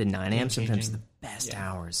 a.m. to 9 a.m. sometimes the best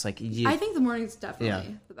hours. Like I think the morning's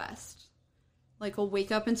definitely the best. Like, I'll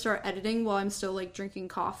wake up and start editing while I'm still, like, drinking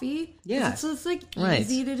coffee. Yeah. It's just, like,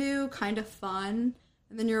 easy to do, kind of fun.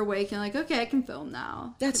 And then you're awake and like, okay, I can film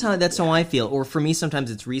now. That's how I feel. Or for me,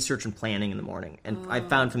 sometimes it's research and planning in the morning. And I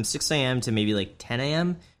found from 6 a.m. to maybe, like, 10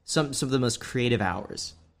 a.m., some of the most creative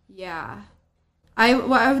hours. Yeah.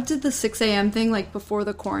 I did the 6 a.m. thing, like, before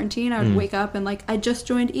the quarantine. I would wake up and, like, I just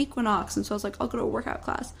joined Equinox. And so I was like, I'll go to a workout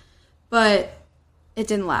class. But it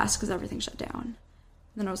didn't last because everything shut down.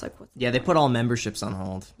 And then I was like, what's they put all memberships on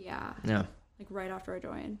hold. Yeah. Like, right after I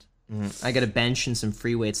joined. I got a bench and some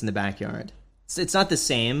free weights in the backyard. It's not the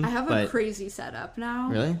same. I have a crazy setup now.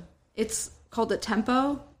 Really? It's called a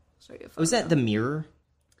tempo. Is that the mirror?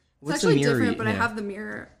 It's actually different, but I have the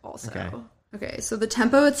mirror also. Okay, so the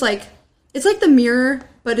tempo, it's like the mirror,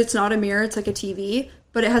 but it's not a mirror. It's like a TV,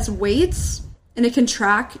 but it has weights, and it can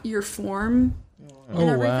track your form and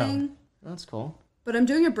everything. Wow. That's cool. But I'm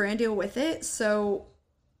doing a brand deal with it, so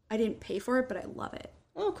I didn't pay for it, but I love it.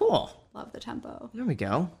 Oh, cool. Love the tempo. There we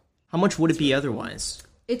go. How much would it be otherwise?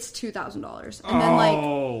 It's $2,000, and then like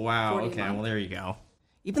wow, okay, well there you go.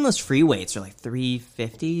 Even those free weights are like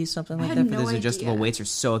 $350, something like that. For those adjustable weights are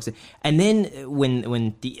so expensive. And then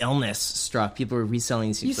when the illness struck, people were reselling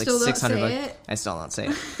these you like still $600. Don't say it? I still don't say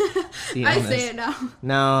it. I say it now.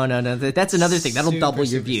 No. That's another thing. That'll double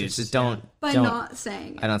your views. Just don't. By not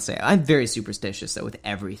saying it. I don't say it. I'm very superstitious though with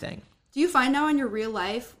everything. Do you find now in your real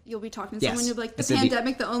life you'll be talking to someone, you'll be like the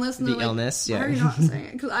pandemic, the illness, and the they're illness, like, why are you not saying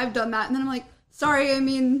it? Because I've done that, and then I'm like, sorry, I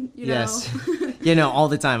mean, you know. All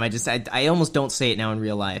the time. I almost don't say it now in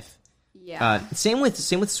real life. Yeah. Same with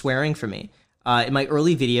swearing for me. In my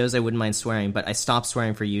early videos, I wouldn't mind swearing, but I stopped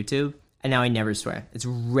swearing for YouTube, and now I never swear. It's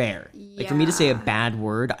rare. Yeah. Like for me to say a bad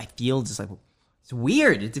word, I feel just like it's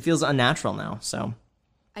weird. It feels unnatural now. So.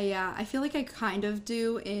 Yeah, I feel like I kind of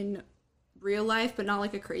do in real life, but not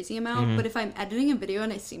like a crazy amount. But if I'm editing a video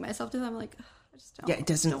and I see myself do that, I'm like, I just don't. Yeah, it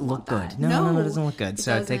doesn't look good. That. No, it doesn't look good.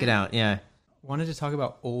 So take it out. Yeah. Wanted to talk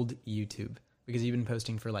about old YouTube because you've been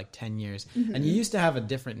posting for like 10 years, and you used to have a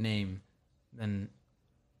different name than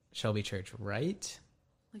Shelby Church, right?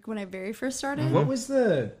 Like when I very first started. What was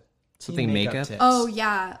the something makeup tips? Oh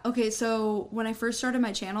yeah. Okay, so when I first started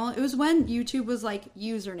my channel, it was when YouTube was like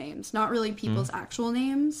usernames, not really people's actual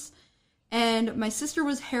names. And my sister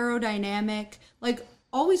was Harodynamic. Like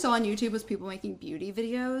all we saw on YouTube was people making beauty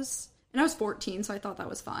videos, and I was 14, so I thought that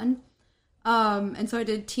was fun. And so I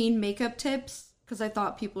did teen makeup tips because I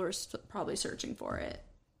thought people were probably searching for it.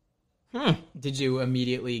 Did you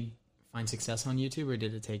immediately find success on YouTube, or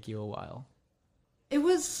did it take you a while? It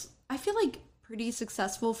was, I feel like, pretty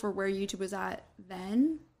successful for where YouTube was at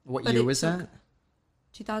then. What year was that?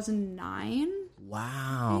 2009.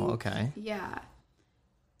 Wow, okay. Yeah.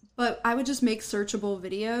 But I would just make searchable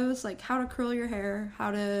videos, like how to curl your hair,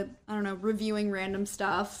 how to, I don't know, reviewing random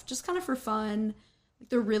stuff, just kind of for fun. Like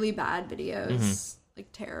they're really bad videos, like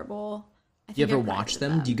terrible. Do you ever watch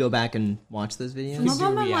them? Do you go back and watch those videos? Some of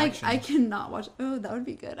them I'm like, I cannot watch. Oh, that would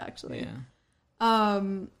be good, actually. Yeah.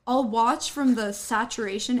 I'll watch from the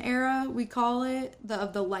saturation era, we call it,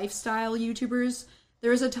 of the lifestyle YouTubers.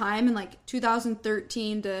 There was a time in like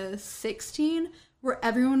 2013 to 16 where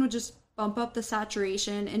everyone would just bump up the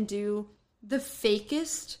saturation and do the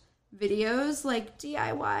fakest videos, like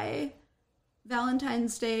DIY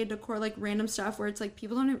Valentine's Day decor, like random stuff where it's like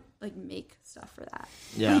people don't like make stuff for that.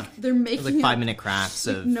 Yeah. Like, they're making like 5-minute crafts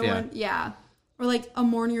of or like a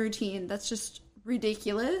morning routine that's just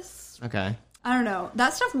ridiculous. Okay. I don't know.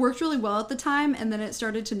 That stuff worked really well at the time, and then it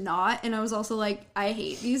started to not, and I was also like, I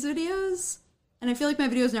hate these videos. And I feel like my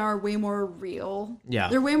videos now are way more real. Yeah.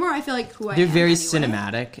 They're way more, I feel like, who I am. They're very anyway.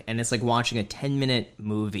 cinematic, and it's like watching a 10-minute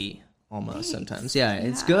movie almost sometimes. Yeah,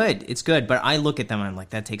 it's good. It's good. But I look at them and I'm like,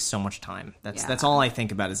 that takes so much time. That's all I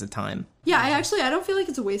think about is the time. Yeah, I don't feel like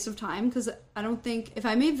it's a waste of time because I don't think, if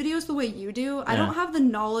I made videos the way you do, I don't have the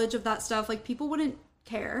knowledge of that stuff. Like, people wouldn't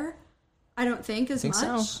care, I don't think, as much.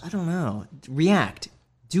 So? I don't know. React.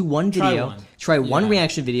 Do one video. Try one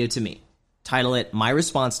reaction video to me. Title it, My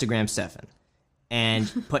Response to Graham Stephan.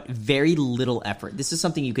 And put very little effort. This is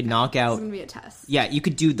something you could knock out. It's going to be a test. Yeah, you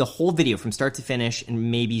could do the whole video from start to finish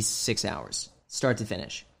in maybe 6 hours. Start to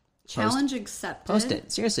finish. Challenge accepted. Post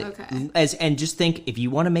it. Seriously. Okay. And just think, if you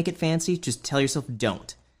want to make it fancy, just tell yourself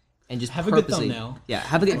don't. And just have a good thumbnail. Yeah,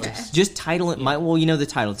 have a good... Okay. Just title it... Well, you know the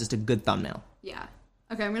title. It's just a good thumbnail. Yeah.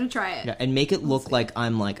 Okay, I'm going to try it. Yeah, and make it look like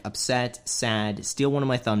I'm, like, upset, sad, steal one of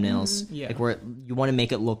my thumbnails. Yeah. Like, where you want to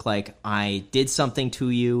make it look like I did something to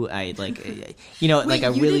you. I, like... You know, Wait, like, I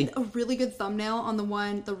you really... did a really good thumbnail on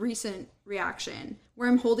the recent reaction, where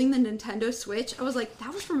I'm holding the Nintendo Switch. I was like,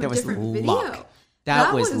 that was from a different luck. video.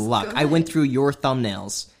 That was luck. Good. I went through your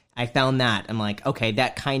thumbnails. I found that. I'm like, okay,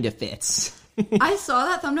 that kind of fits. I saw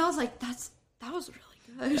that thumbnail. I was like, that was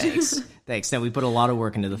really good. Thanks. Now, we put a lot of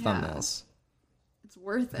work into the thumbnails. It's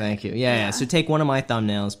worth it. Thank you. Yeah. So take one of my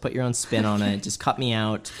thumbnails, put your own spin on it, just cut me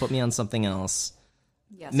out, put me on something else.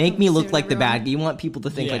 Yes, Make me look like the everyone. bad. You want people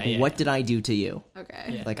to think what did I do to you?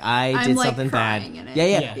 Okay. Yeah. Like I I'm, did like, something bad. crying in it.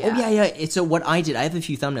 Yeah. Yeah. Oh yeah. It's so what I did. I have a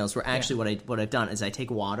few thumbnails where actually what I've done is I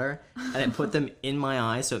take water and I put them in my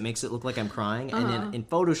eyes so it makes it look like I'm crying, and then in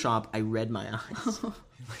Photoshop I red my eyes.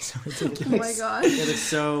 So ridiculous. Oh my gosh. It looks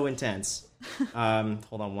so intense.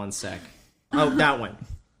 Hold on one sec. Oh, that one.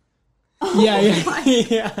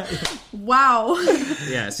 Yeah. Wow.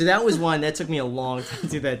 Yeah, so that was one that took me a long time to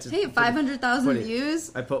do that. Hey, 500,000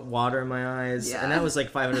 views. I put water in my eyes, Yeah. and that was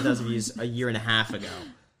like 500,000 views a year and a half ago.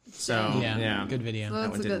 So yeah, good video. So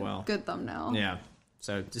that's one a did good, well. good thumbnail. Yeah,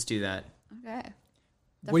 so just do that. Okay.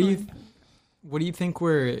 What do you think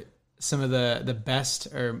were some of the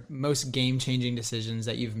best or most game-changing decisions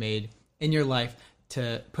that you've made in your life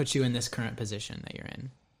to put you in this current position that you're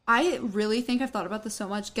in? I really think I've thought about this so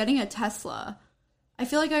much. Getting a Tesla, I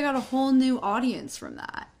feel like I got a whole new audience from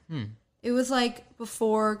that. It was like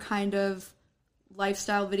before kind of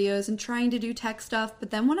lifestyle videos and trying to do tech stuff. But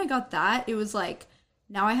then when I got that, it was like,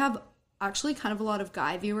 now I have actually kind of a lot of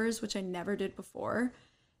guy viewers, which I never did before.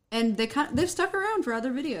 And they've stuck around for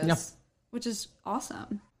other videos, which is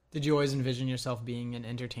awesome. Did you always envision yourself being an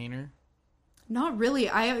entertainer? Not really.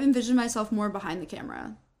 I envision myself more behind the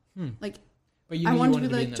camera. Like, But you I knew wanted you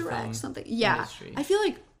to be in like the direct film something. Yeah. industry. I feel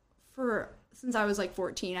like since I was like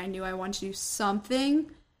 14, I knew I wanted to do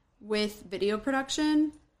something with video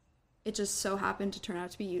production. It just so happened to turn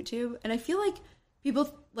out to be YouTube. And I feel like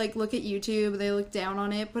people like look at YouTube, they look down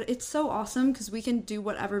on it, but it's so awesome because we can do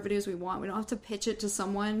whatever videos we want. We don't have to pitch it to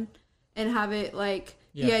someone and have it like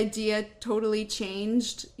the idea totally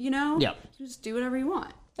changed, you know? Yeah. You just do whatever you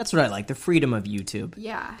want. That's what I like, the freedom of YouTube.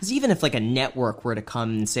 Yeah. Because even if like a network were to come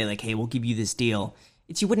and say like, hey, we'll give you this deal,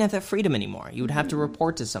 you wouldn't have that freedom anymore. You would have to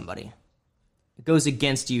report to somebody. It goes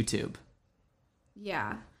against YouTube.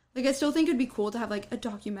 Yeah. Like, I still think it'd be cool to have, like, a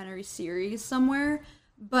documentary series somewhere,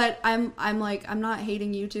 but I'm not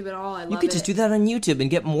hating YouTube at all. I love it. You could just do that on YouTube and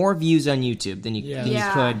get more views on YouTube than you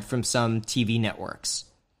Yeah. could from some TV networks.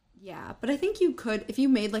 Yeah, but I think you could, if you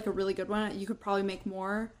made, like, a really good one, you could probably make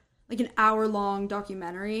more, like, an hour-long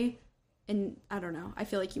documentary, and I don't know. I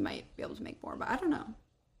feel like you might be able to make more, but I don't know.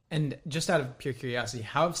 And just out of pure curiosity,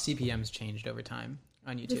 how have CPMs changed over time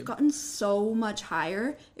on YouTube? They've gotten so much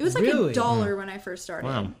higher. It was like Really? $1 when I first started.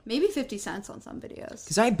 Wow. Maybe 50 cents on some videos.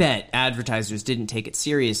 Because I bet advertisers didn't take it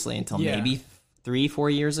seriously until maybe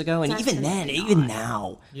 3-4 years ago. And even then, even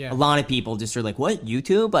now, a lot of people just are like, what,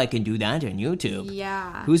 YouTube? I can do that on YouTube.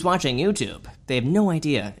 Yeah. Who's watching YouTube? They have no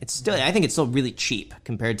idea. It's still, I think it's still really cheap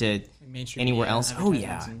compared to Mainstream anywhere media, else. Oh,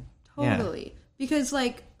 advertisements yeah. and- Totally. Because,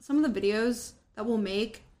 like, some of the videos that we'll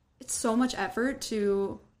make, it's so much effort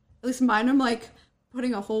to, at least mine, I'm, like,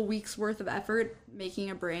 putting a whole week's worth of effort making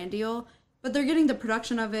a brand deal, but they're getting the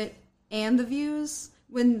production of it and the views.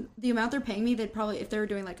 When the amount they're paying me, they'd probably, if they were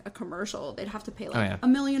doing, like, a commercial, they'd have to pay, like, $1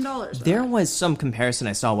 million. For There that. was some comparison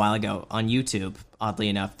I saw a while ago on YouTube, oddly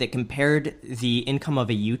enough, that compared the income of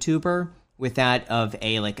a YouTuber with that of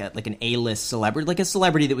an A-list celebrity, like a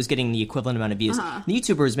celebrity that was getting the equivalent amount of views. The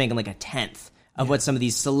YouTuber was making like a tenth of what some of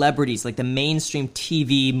these celebrities, like the mainstream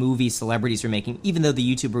TV movie celebrities, were making, even though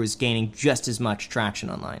the YouTuber was gaining just as much traction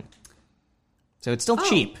online. So it's still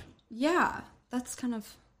cheap. Yeah. That's kind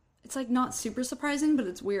of, it's, like, not super surprising, but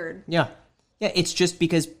it's weird. Yeah. Yeah, it's just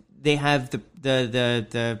because they have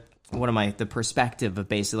the perspective of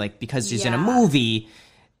basically, like, because she's in a movie,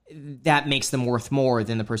 that makes them worth more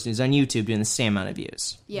than the person who's on YouTube doing the same amount of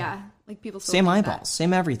views. Yeah. Like, people still Same think eyeballs, that.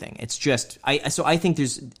 same everything. It's just, I think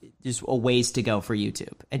there's a ways to go for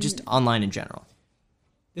YouTube and just online in general.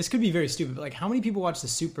 This could be very stupid, but like, how many people watch the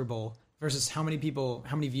Super Bowl versus how many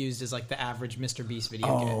views does like the average Mr. Beast video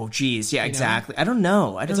get? Oh, geez, yeah, exactly. I don't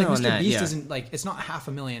know. I don't It's know like on Mr. that. Beast Yeah. isn't like, it's not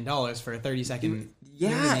 $500,000 for a 30-second.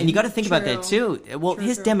 Yeah, and you got to think about that too. Well,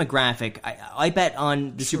 his demographic, I bet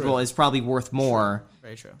on the Super Bowl is probably worth more.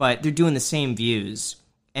 Very true. But they're doing the same views.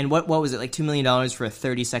 And what was it, like $2 million for a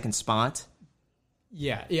 30-second spot?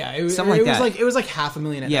 Yeah. It was Something like that. It was like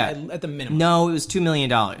 $500,000 at the minimum. No, it was $2 million.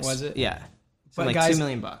 Was it? Yeah. So But like guys, $2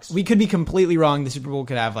 million. We could be completely wrong. The Super Bowl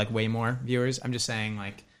could have like way more viewers. I'm just saying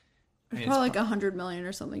like. Probably like 100 million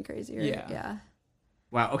or something crazy. Right? Yeah.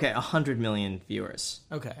 Wow. Okay, 100 million viewers.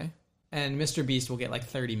 Okay. And Mr. Beast will get like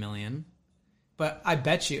 30 million. But I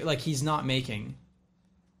bet you, like, he's not making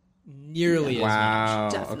nearly as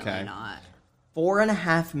much. Definitely not.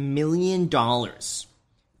 $4.5 million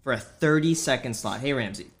for a 30-second slot. Hey,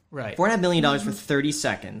 Ramsey. Right. $4.5 million for 30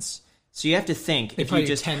 seconds. So you have to think, if you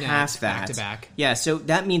just 10 half that. back to back. Yeah, so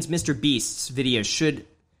that means Mr. Beast's video should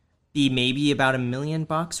be maybe about $1 million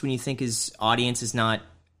when you think his audience is not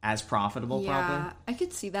as profitable, probably. Yeah, I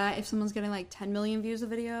could see that if someone's getting like 10 million views a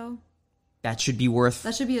video. That should be worth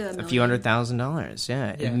a few $100,000. Yeah,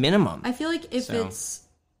 at minimum. I feel like if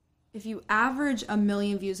you average 1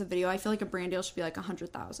 million views a video, I feel like a brand deal should be like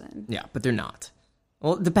 100,000. Yeah, but they're not.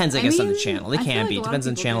 Well, it depends, I guess, on the channel. They can be. Like It depends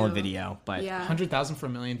on the channel do. of video. But yeah. 100,000 for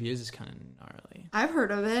 1 million views is kind of gnarly. I've heard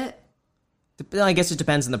of it. I guess it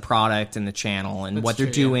depends on the product and the channel and what they're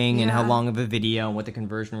doing and how long of a video and what the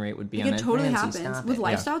conversion rate would be on it. It totally happens. With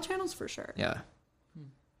lifestyle channels, for sure. Yeah.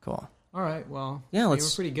 Cool. All right, well, yeah, we were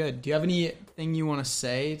pretty good. Do you have anything you want to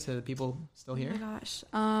say to the people still here? Oh my gosh.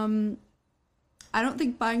 I don't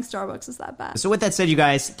think buying Starbucks is that bad. So with that said, you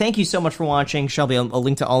guys, thank you so much for watching. Shelby, I'll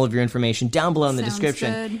link to all of your information down below in the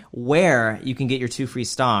description where you can get your 2 free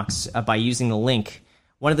stocks by using the link.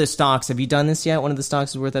 One of those stocks, have you done this yet? One of the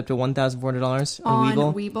stocks is worth up to $1,400 on Webull.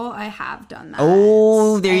 On Webull, I have done that.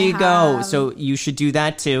 Oh, there you go. So you should do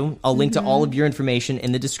that too. I'll link to all of your information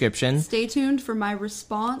in the description. Stay tuned for my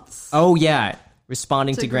response. Oh, yeah.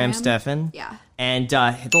 Responding to Graham Stephan. Yeah. And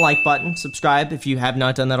hit the like button. Subscribe if you have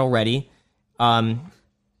not done that already.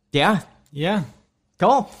 Yeah. Yeah.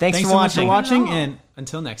 Cool. Thanks for so much watching. for watching, and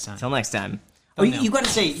until next time. Until next time. Oh, you gotta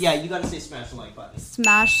say, you gotta say smash the like button.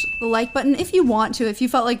 Smash the like button if you want to, if you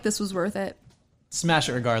felt like this was worth it. Smash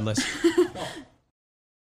it regardless. The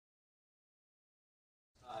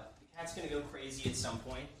cat's gonna go crazy at some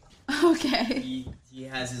point. Okay. He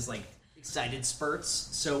has his, like, excited spurts,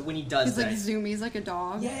 so when he does He's that... like zoomies like a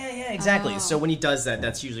dog. Yeah, exactly. So when he does that,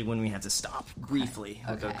 that's usually when we have to stop briefly.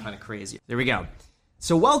 He'll go kind of crazy. There we go.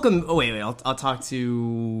 So welcome... Oh, wait, I'll talk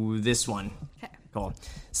to this one. Okay. Cool.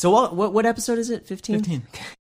 So what episode is it? 15? 15.